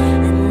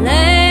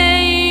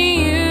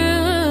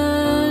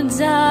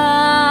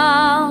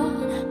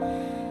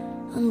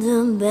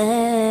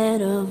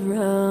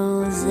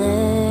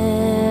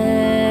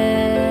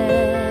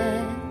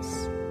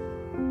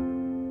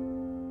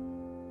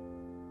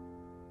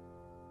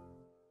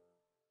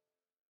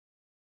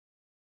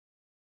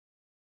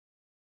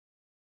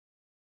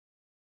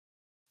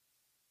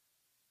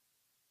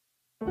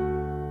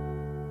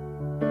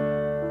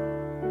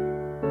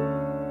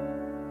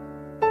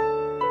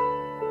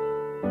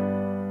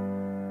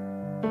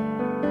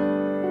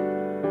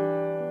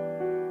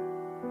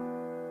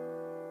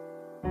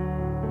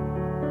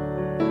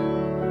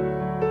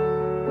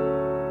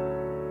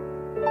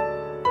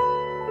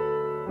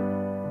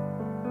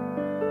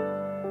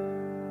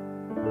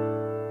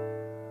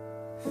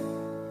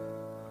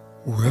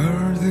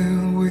 Where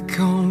did we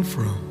come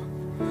from?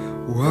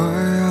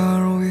 Why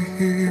are we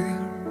here?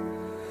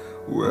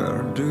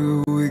 Where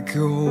do we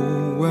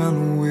go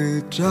when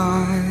we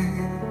die?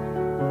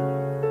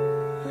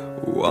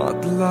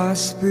 What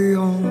lies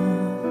beyond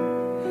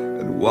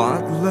and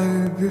what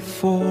lay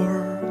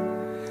before?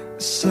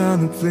 Is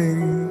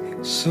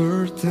anything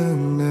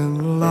certain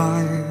in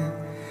life?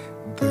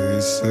 They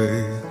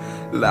say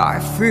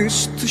life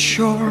is too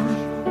short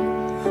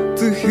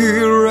to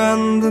here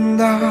and the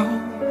now,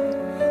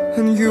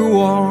 and you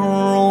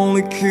are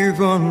only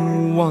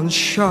given one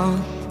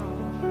shot.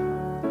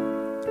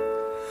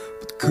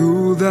 But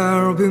could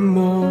there be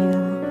more?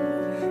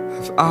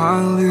 Have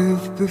I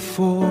lived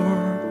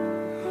before?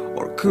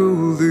 Or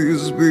could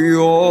this be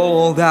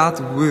all that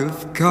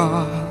we've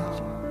got?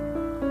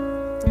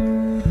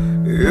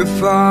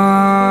 If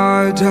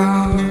I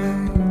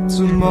die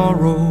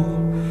tomorrow,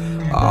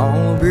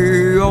 I'll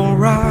be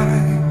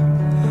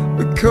alright,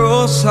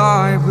 because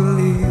I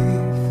believe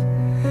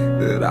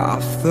that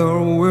after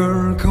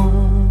we're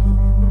gone,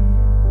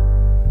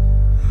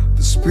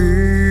 the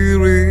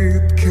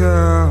spirit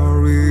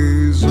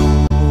carries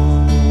on.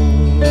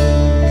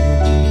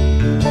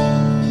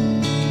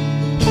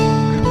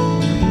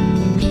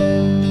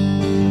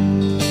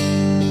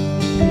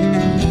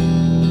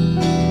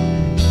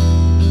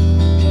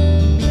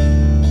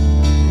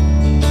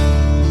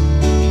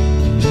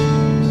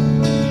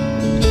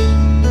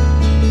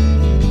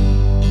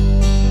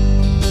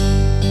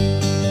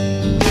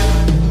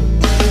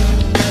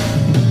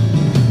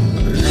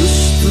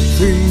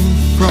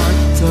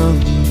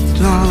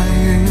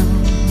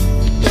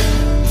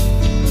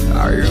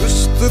 I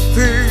used to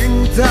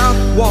think that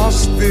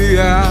was the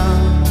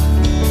end,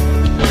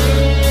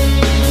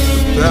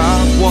 but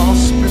that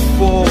was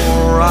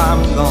before.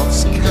 I'm not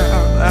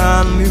scared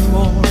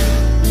anymore.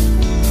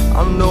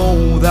 I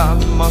know that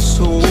my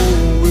soul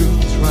will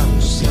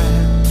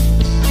transcend.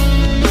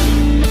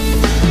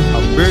 I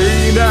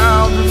may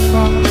never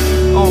find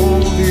all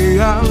the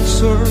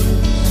answers,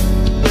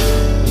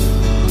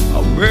 I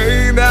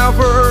may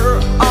never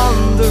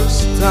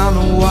understand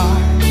why,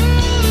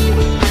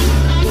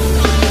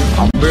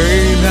 I may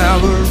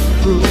never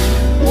prove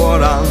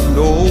what I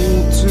know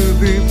to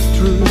be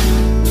true,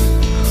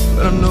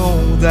 but I know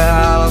that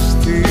I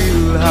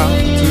still have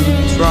to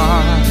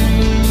try.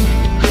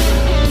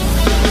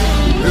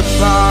 If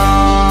I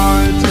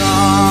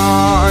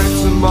die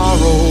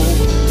tomorrow,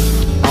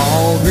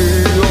 I'll be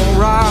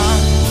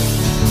alright,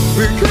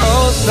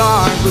 because I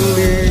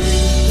believe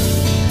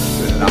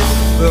that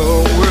after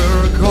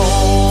we're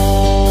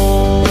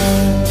gone,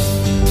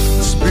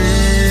 the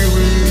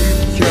spirit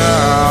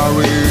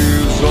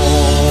carries on.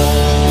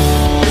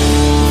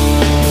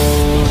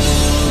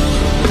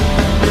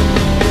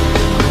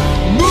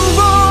 Move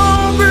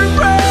on,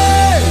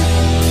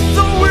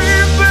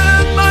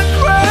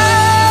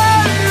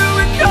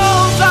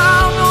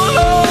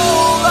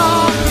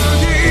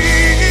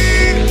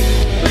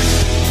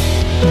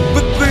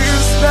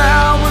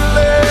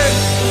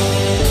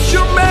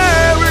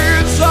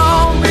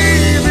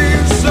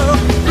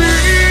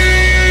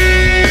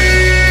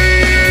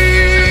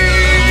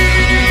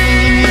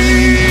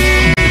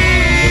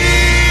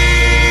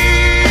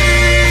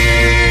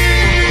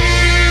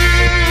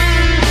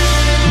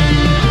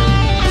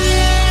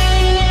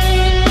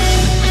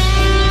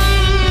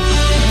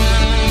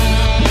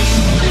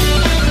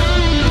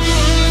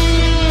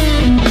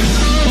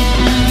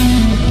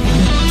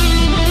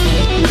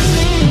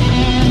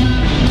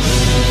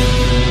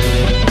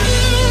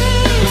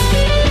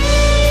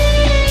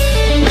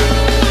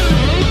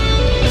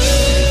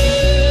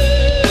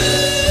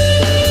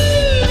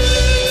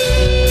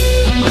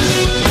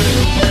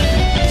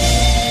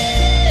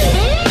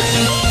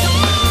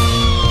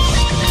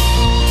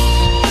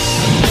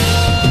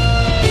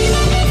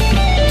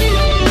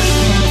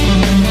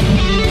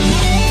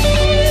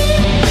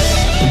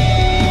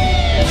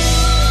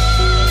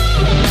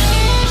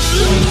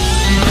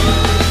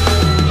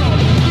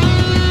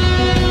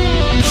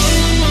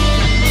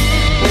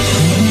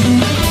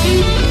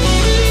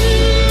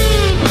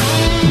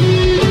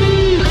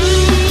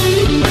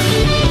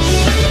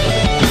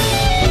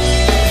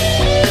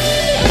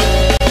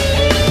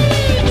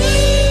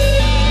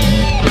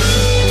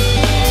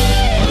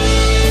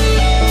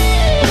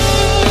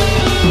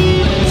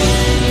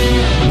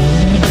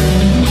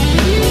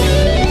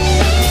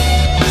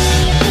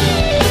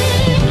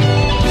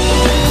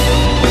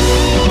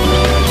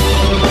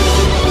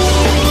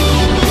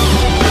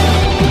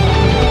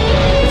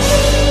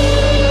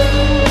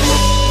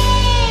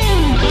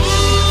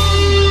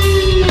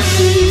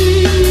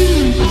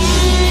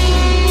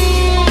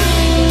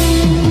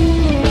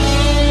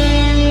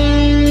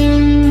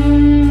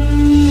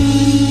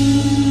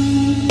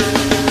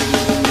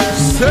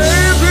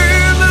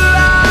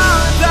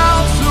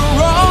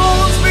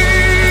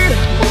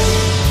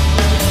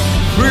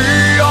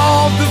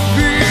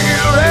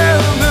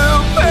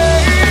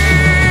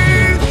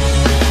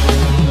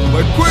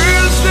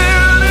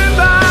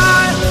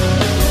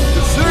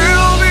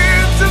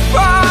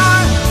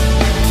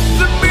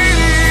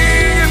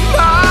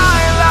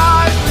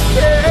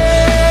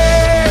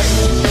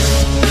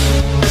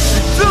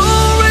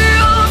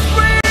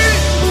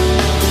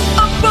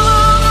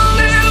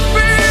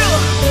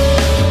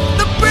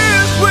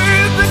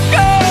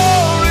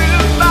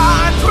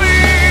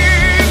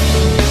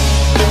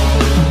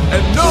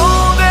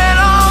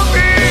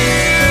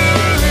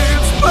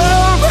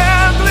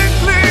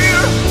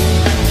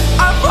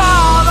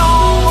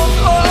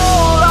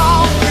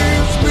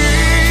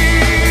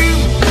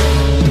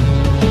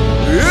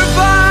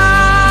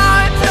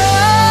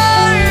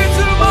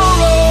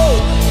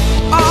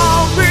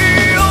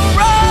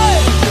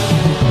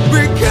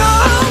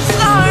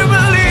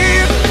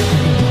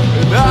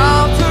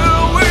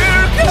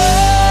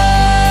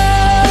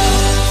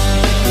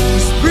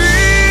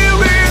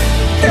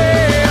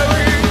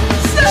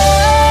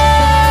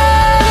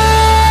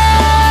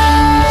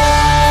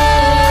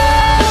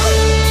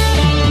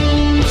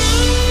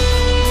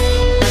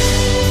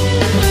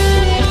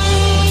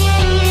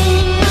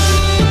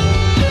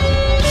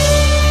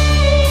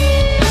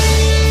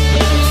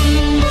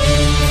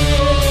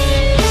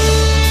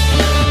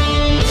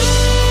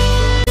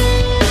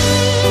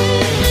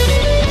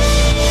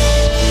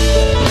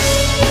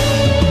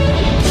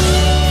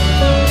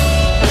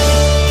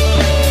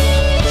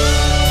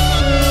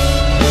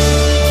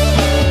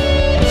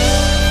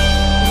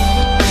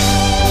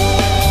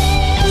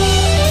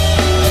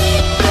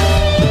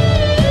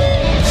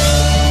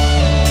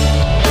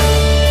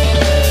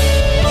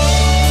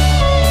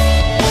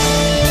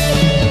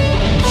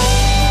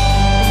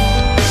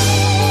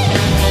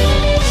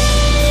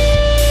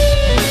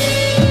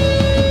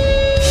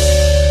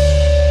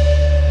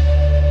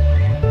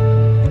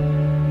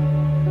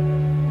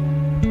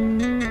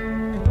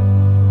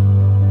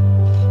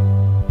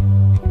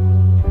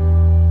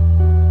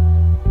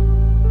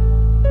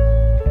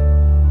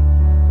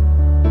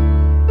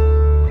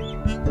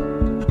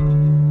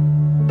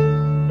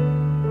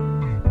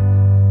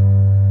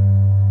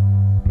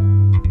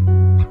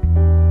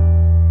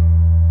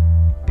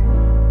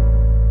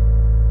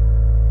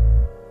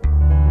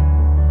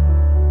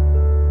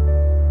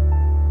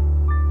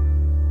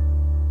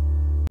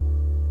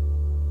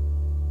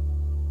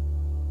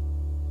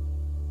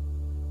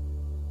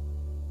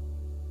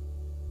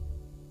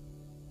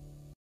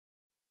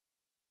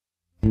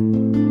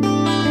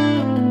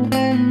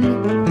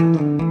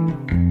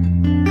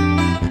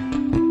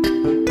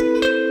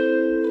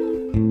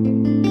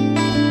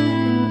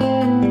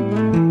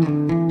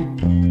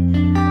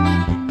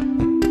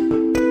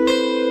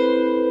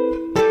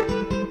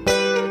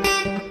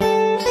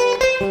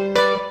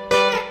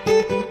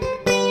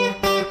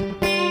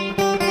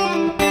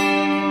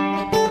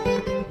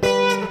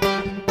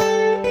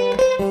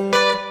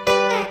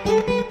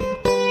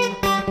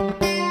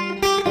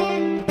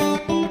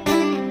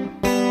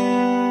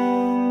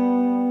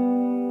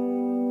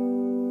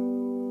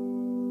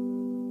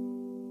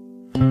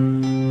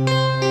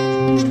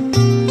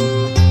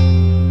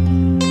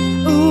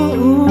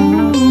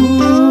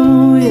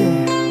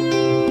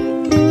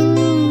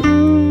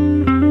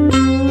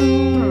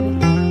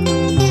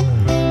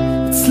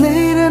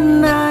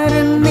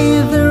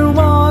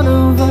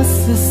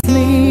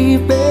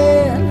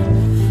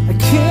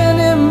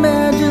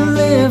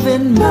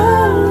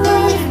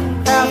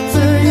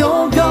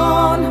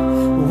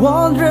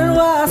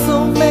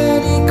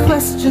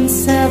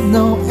 questions have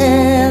no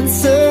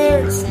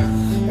answers.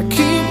 I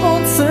keep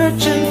on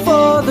searching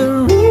for the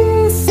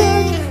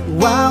reason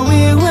why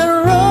we were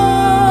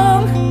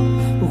wrong.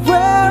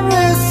 Where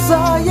is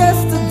our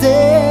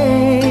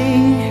yesterday?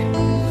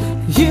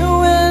 You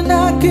and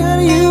I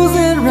could use